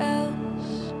somewhere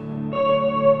else.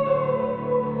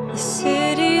 The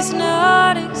city's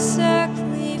not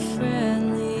exactly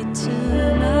friendly to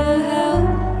my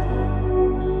health,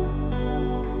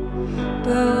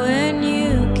 but when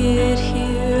you get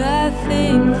here I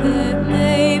think that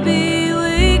maybe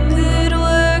we could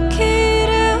work it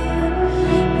out.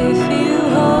 If you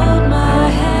hold my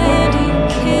hand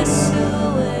and kiss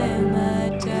away my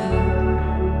doubt.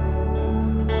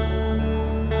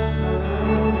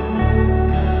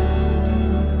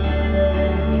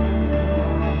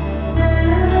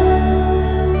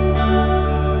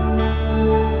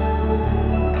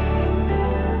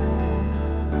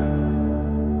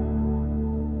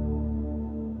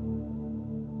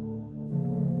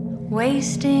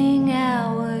 Wasting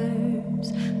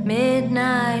hours,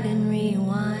 midnight and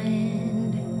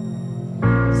rewind.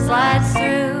 Slides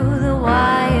through the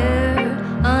wire,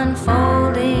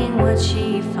 unfolding what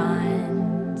she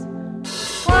finds.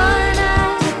 One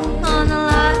eye on the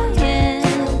lion,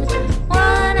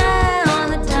 one eye on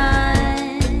the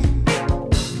time.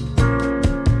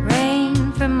 Rain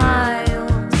for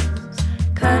miles,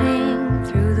 cutting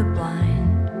through the blind.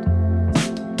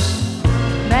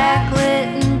 Backlit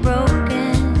and broken,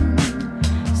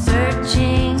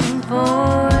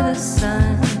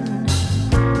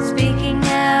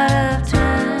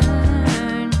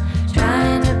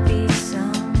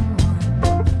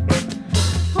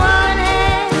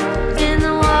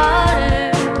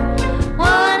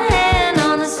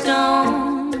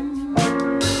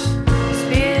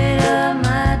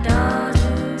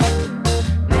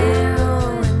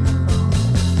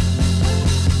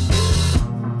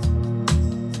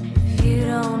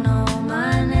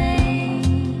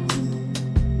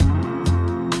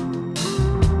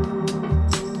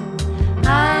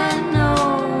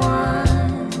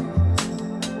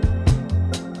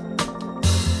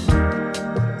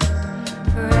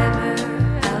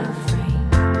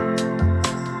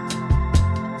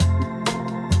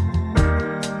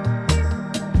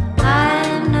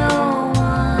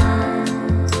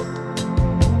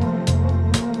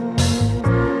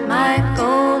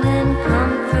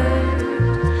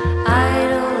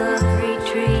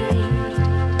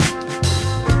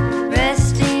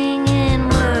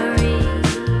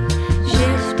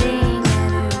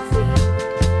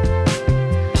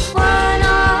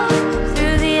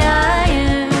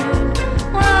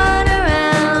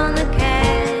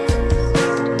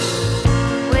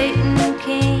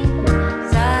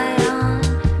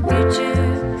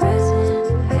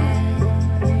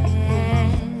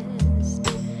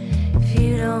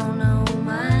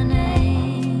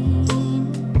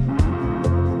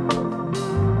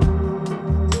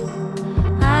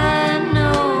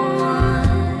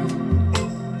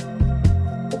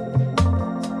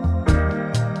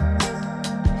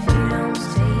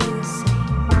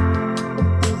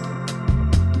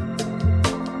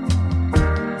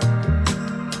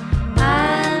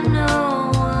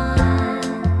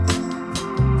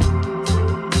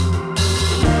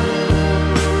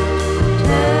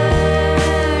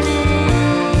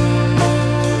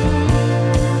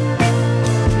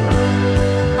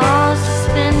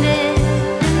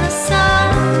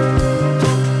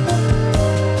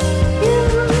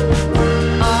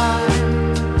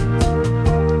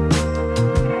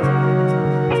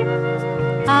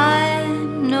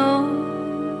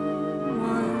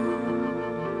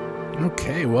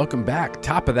 Hey, welcome back.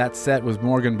 Top of that set was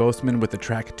Morgan Boseman with the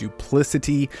track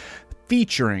Duplicity,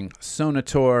 featuring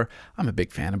Sonator. I'm a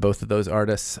big fan of both of those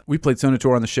artists. We played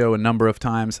Sonator on the show a number of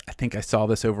times. I think I saw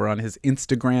this over on his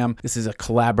Instagram. This is a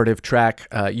collaborative track.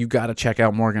 You got to check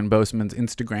out Morgan Boseman's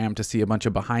Instagram to see a bunch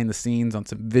of behind the scenes on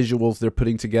some visuals they're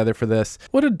putting together for this.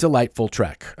 What a delightful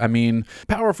track. I mean,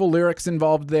 powerful lyrics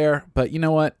involved there, but you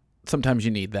know what? Sometimes you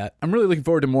need that. I'm really looking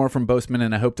forward to more from Boseman,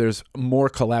 and I hope there's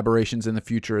more collaborations in the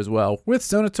future as well with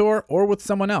Sonator or with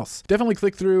someone else. Definitely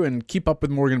click through and keep up with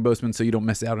Morgan Boseman so you don't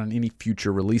miss out on any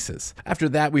future releases. After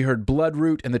that, we heard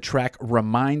Bloodroot and the track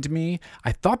Remind Me.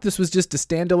 I thought this was just a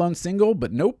standalone single,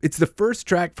 but nope. It's the first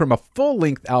track from a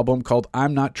full-length album called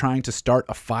I'm Not Trying to Start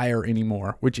a Fire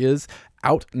Anymore, which is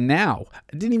out now.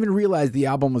 I didn't even realize the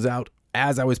album was out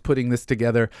as I was putting this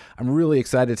together. I'm really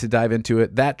excited to dive into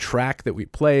it. That track that we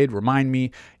played, Remind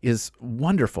Me, is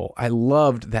wonderful. I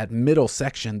loved that middle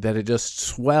section that it just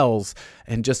swells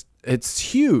and just, it's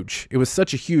huge. It was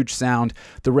such a huge sound.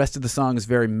 The rest of the song is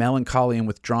very melancholy and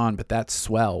withdrawn, but that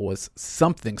swell was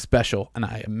something special. And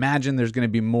I imagine there's going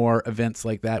to be more events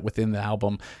like that within the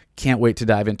album. Can't wait to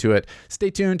dive into it. Stay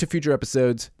tuned to future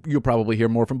episodes. You'll probably hear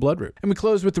more from Bloodroot. And we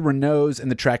close with the Renaults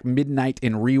and the track Midnight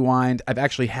in Rewind. I've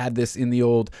actually had this in the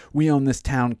old We Own This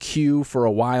Town queue for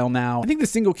a while now. I think the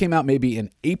single came out maybe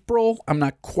in April. I'm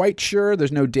not quite sure.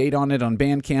 There's no date on it on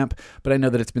Bandcamp, but I know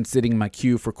that it's been sitting in my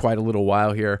queue for quite a little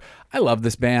while here. I love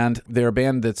this band. They're a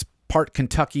band that's part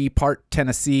Kentucky, part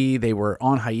Tennessee. They were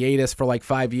on hiatus for like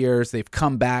 5 years. They've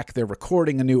come back. They're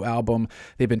recording a new album.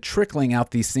 They've been trickling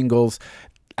out these singles.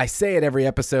 I say it every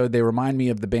episode. They remind me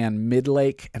of the band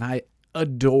Midlake, and I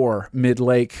adore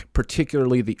Midlake,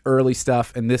 particularly the early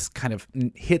stuff, and this kind of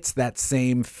hits that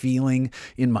same feeling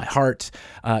in my heart.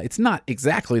 It's not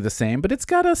exactly the same, but it's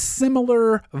got a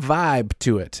similar vibe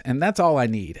to it, and that's all I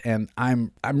need. And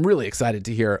I'm really excited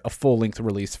to hear a full-length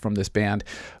release from this band.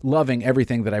 Loving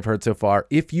everything that I've heard so far.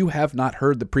 If you have not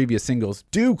heard the previous singles,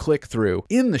 do click through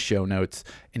in the show notes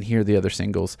and hear the other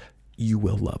singles. You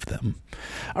will love them.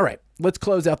 All right, let's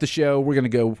close out the show. We're going to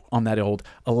go on that old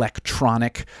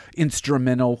electronic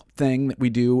instrumental thing that we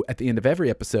do at the end of every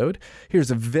episode. Here's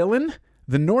a Villain,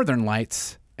 The Northern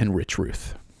Lights, and Rich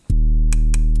Ruth.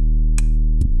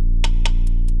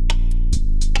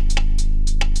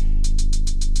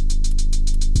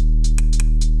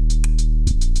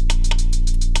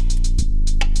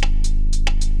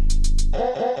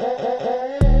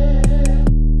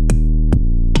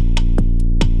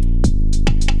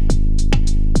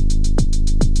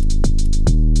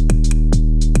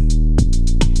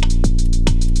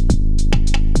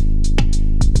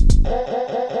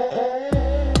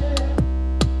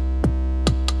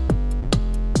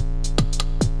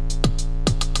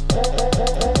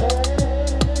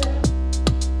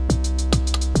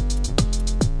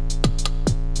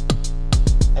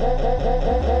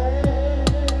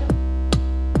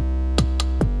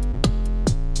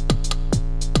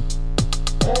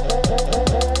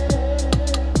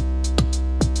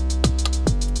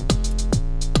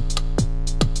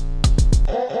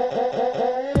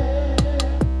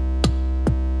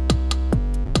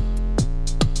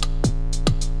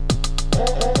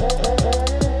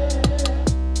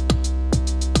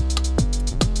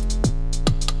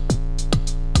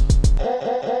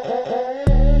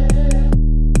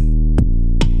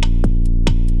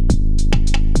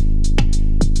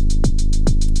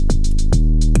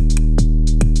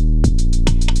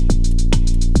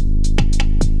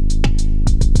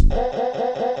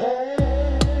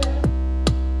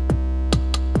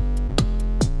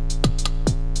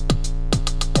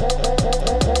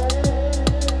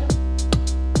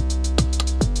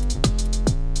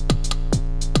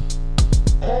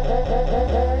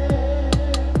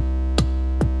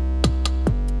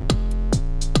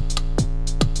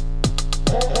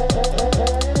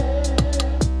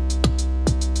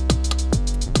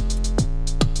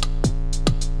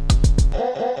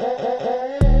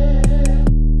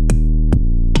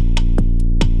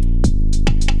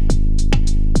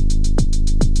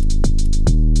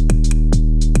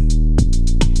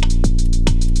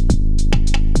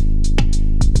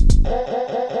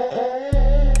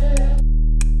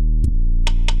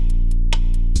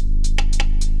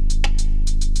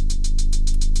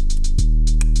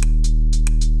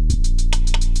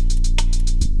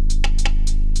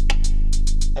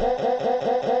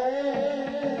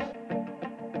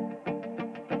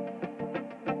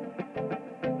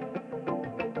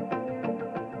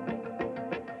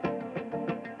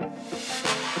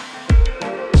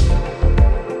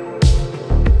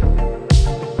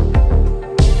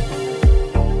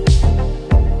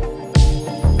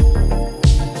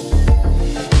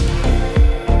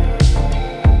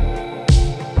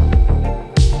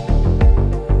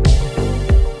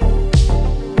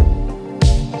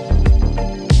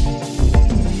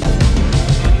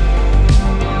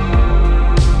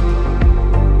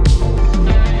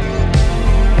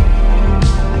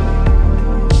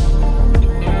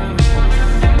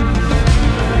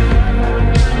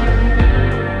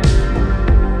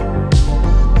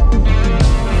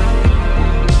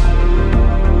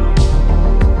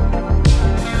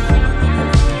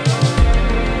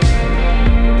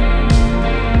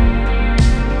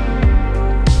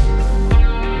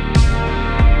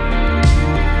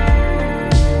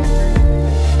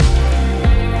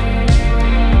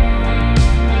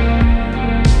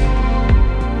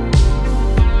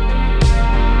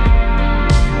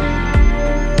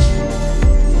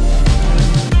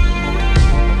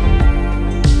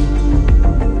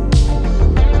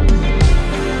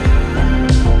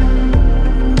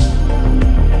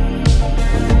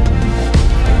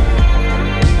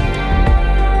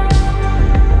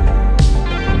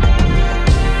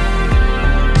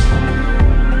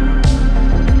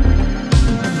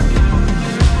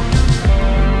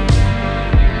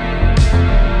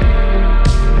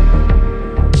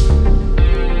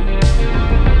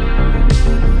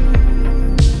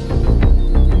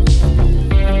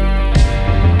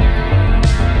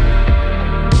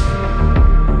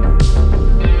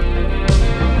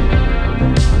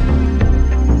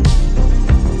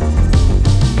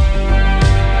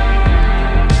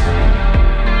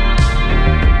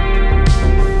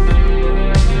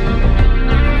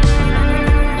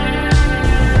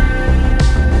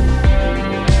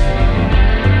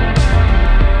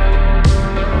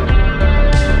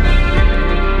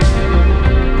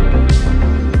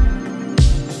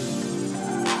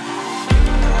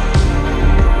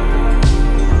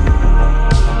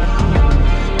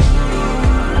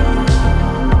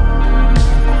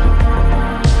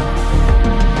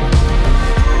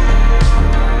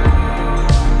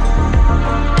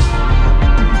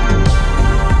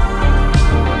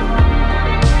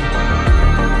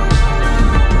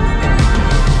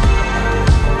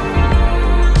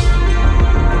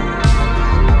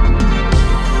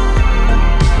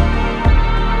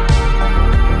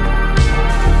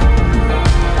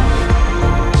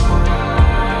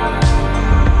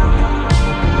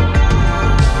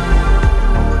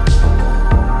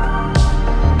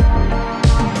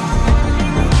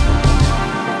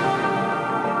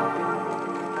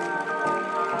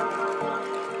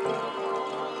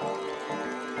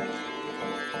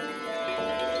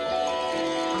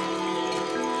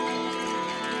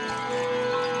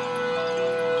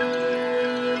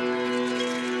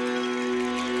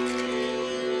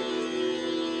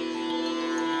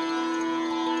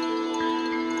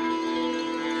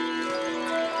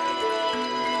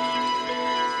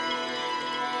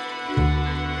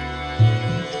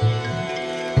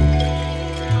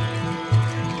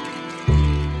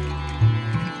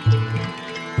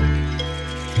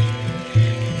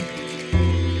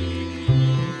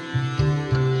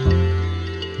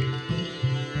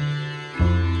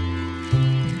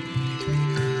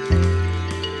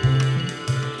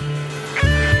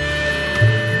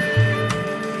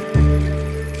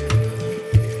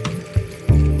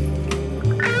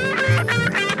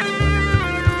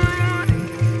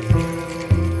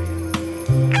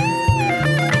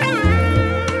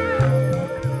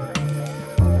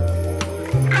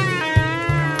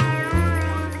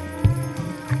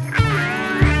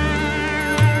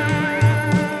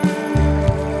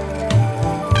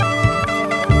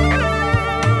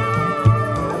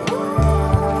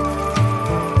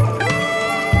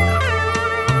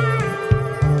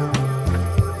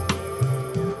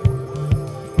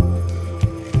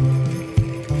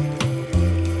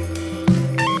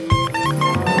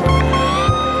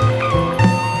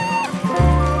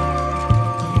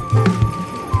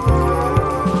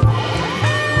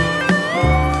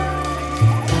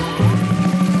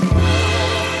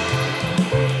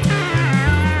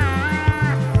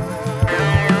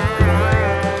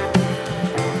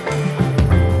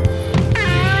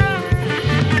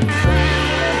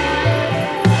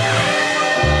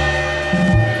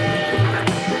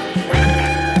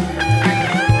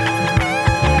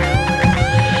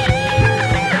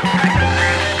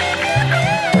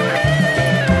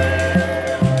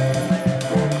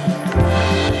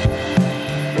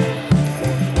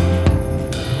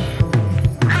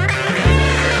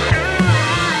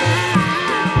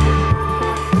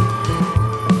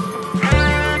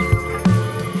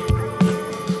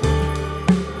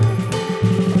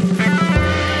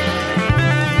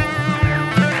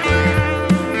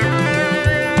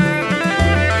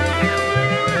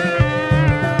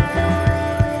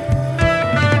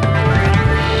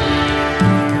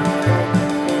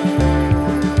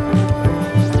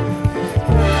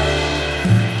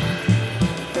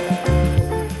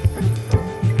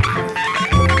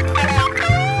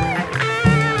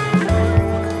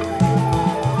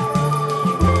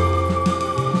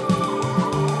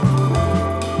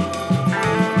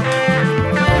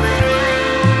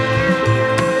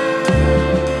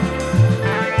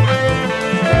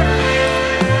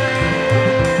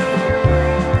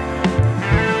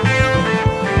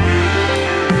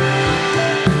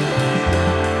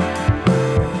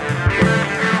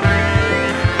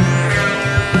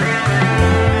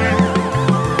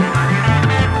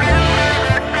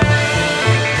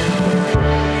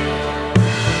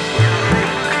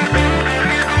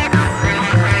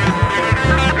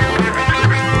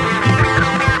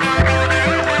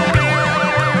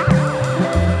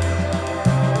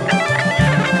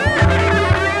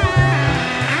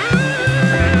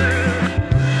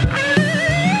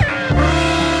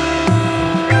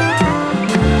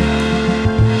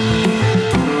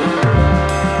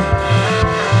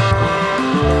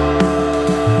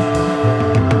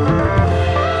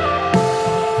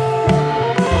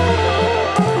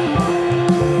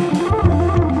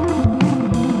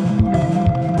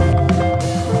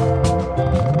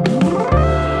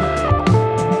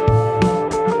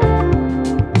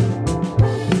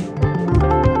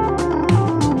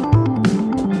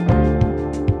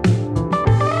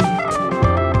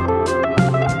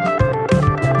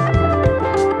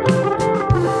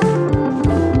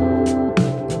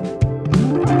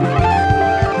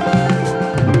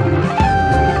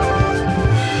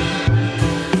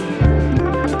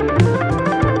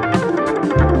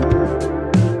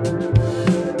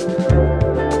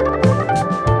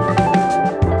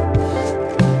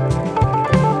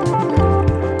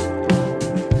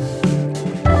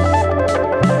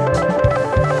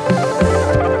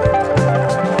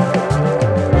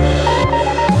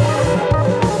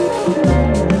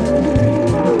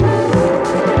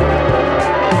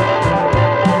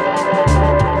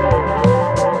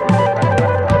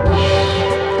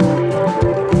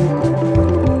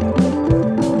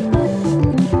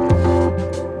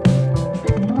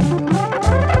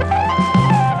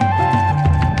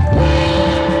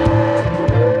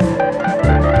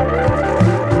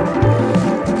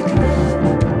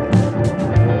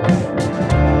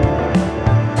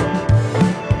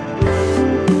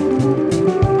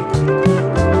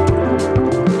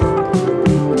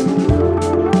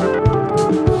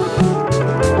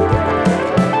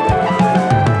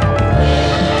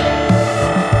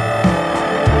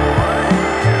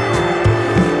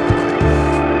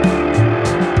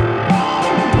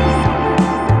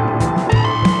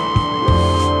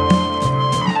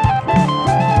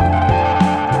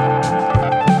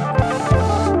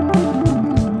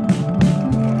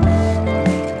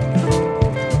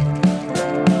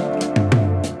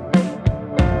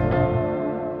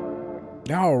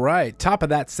 top of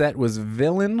that set was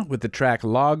Villain with the track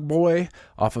Log Boy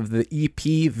off of the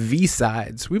EP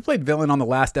V-Sides. We played Villain on the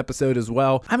last episode as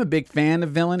well. I'm a big fan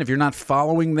of Villain. If you're not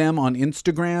following them on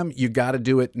Instagram, you got to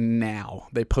do it now.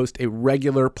 They post a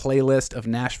regular playlist of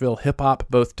Nashville hip-hop,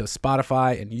 both to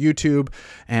Spotify and YouTube,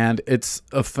 and it's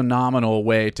a phenomenal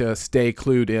way to stay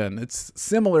clued in. It's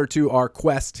similar to our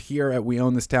quest here at We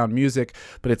Own This Town Music,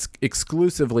 but it's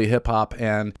exclusively hip-hop,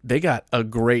 and they got a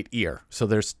great ear. So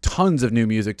there's tons of new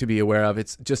music to be aware of.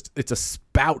 It's a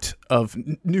spout of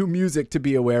new music to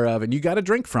be aware of, and you got to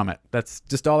drink from it. That's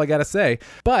just all I got to say.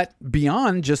 But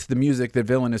beyond just the music that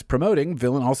Villain is promoting,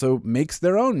 Villain also makes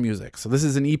their own music. So this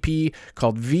is an EP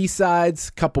called V-Sides,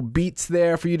 couple beats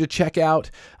there for you to check out.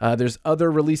 There's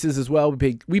other releases as well.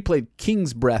 We played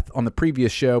King's Breath on the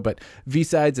previous show, but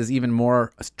V-Sides is even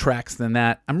more tracks than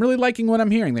that. I'm really liking what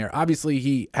I'm hearing there. Obviously,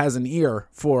 he has an ear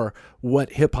for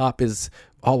what hip-hop is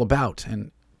all about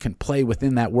and can play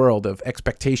within that world of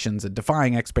expectations and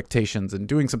defying expectations and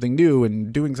doing something new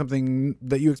and doing something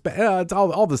that you expect. It's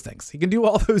all those things. He can do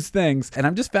all those things, and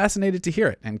I'm just fascinated to hear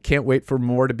it and can't wait for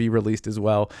more to be released as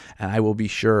well, and I will be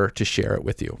sure to share it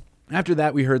with you. After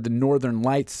that, we heard the Northern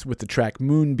Lights with the track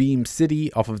Moonbeam City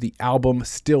off of the album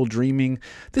Still Dreaming.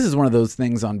 This is one of those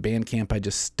things on Bandcamp I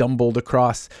just stumbled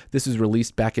across. This was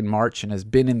released back in March and has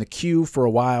been in the queue for a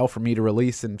while for me to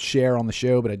release and share on the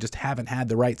show, but I just haven't had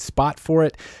the right spot for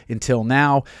it until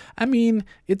now. I mean,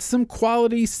 it's some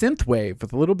quality synthwave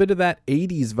with a little bit of that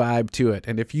 80s vibe to it,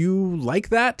 and if you like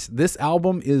that, this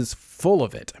album is full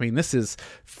of it. I mean, this is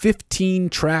 15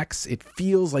 tracks. It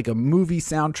feels like a movie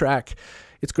soundtrack.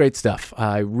 It's great stuff.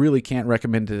 I really can't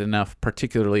recommend it enough,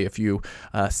 particularly if you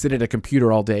sit at a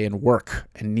computer all day and work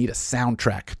and need a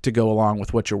soundtrack to go along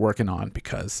with what you're working on,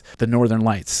 because the Northern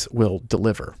Lights will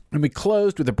deliver. And we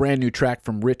closed with a brand new track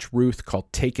from Rich Ruth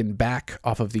called Taken Back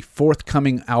off of the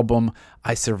forthcoming album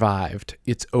I Survived,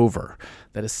 It's Over.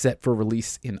 That is set for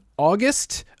release in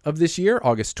August of this year,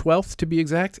 August 12th to be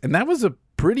exact. And that was a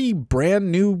pretty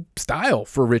brand new style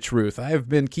for Rich Ruth. I have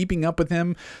been keeping up with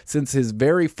him since his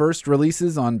very first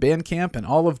releases on Bandcamp and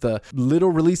all of the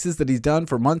little releases that he's done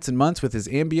for months and months with his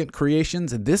ambient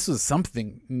creations. And this was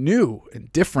something new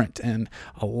and different and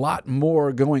a lot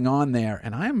more going on there.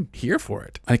 And I'm here for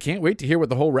it. I can't wait to hear what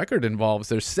the whole record involves.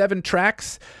 There's 7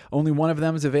 tracks. Only one of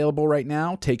them is available right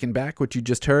now. Taken Back, what you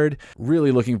just heard.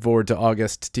 Really looking forward to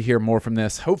August to hear more from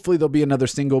this. Hopefully there'll be another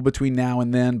single between now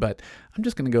and then, but I'm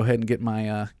just going to go ahead and get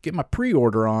my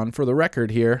pre-order on for the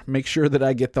record here. Make sure that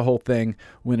I get the whole thing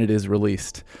when it is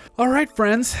released. All right,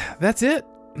 friends, that's it.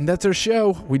 That's our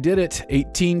show. We did it.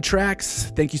 18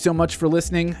 tracks. Thank you so much for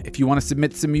listening. If you want to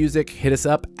submit some music, hit us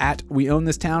up at We Own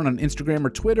This Town on Instagram or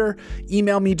Twitter.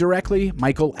 Email me directly,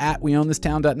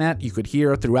 michael@weownthistown.net. You could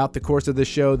hear throughout the course of this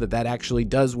show that actually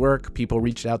does work. People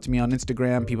reached out to me on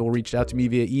Instagram. People reached out to me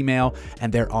via email,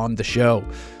 and they're on the show.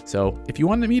 So if you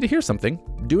wanted me to hear something,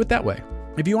 do it that way.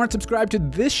 If you aren't subscribed to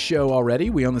this show already,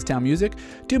 We Own This Town Music,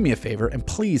 do me a favor and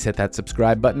please hit that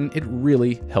subscribe button. It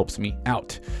really helps me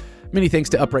out. Many thanks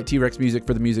to Upright T-Rex Music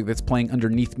for the music that's playing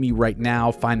underneath me right now.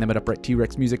 Find them at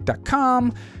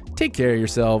uprighttRexmusic.com. Take care of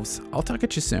yourselves. I'll talk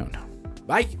at you soon.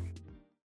 Bye.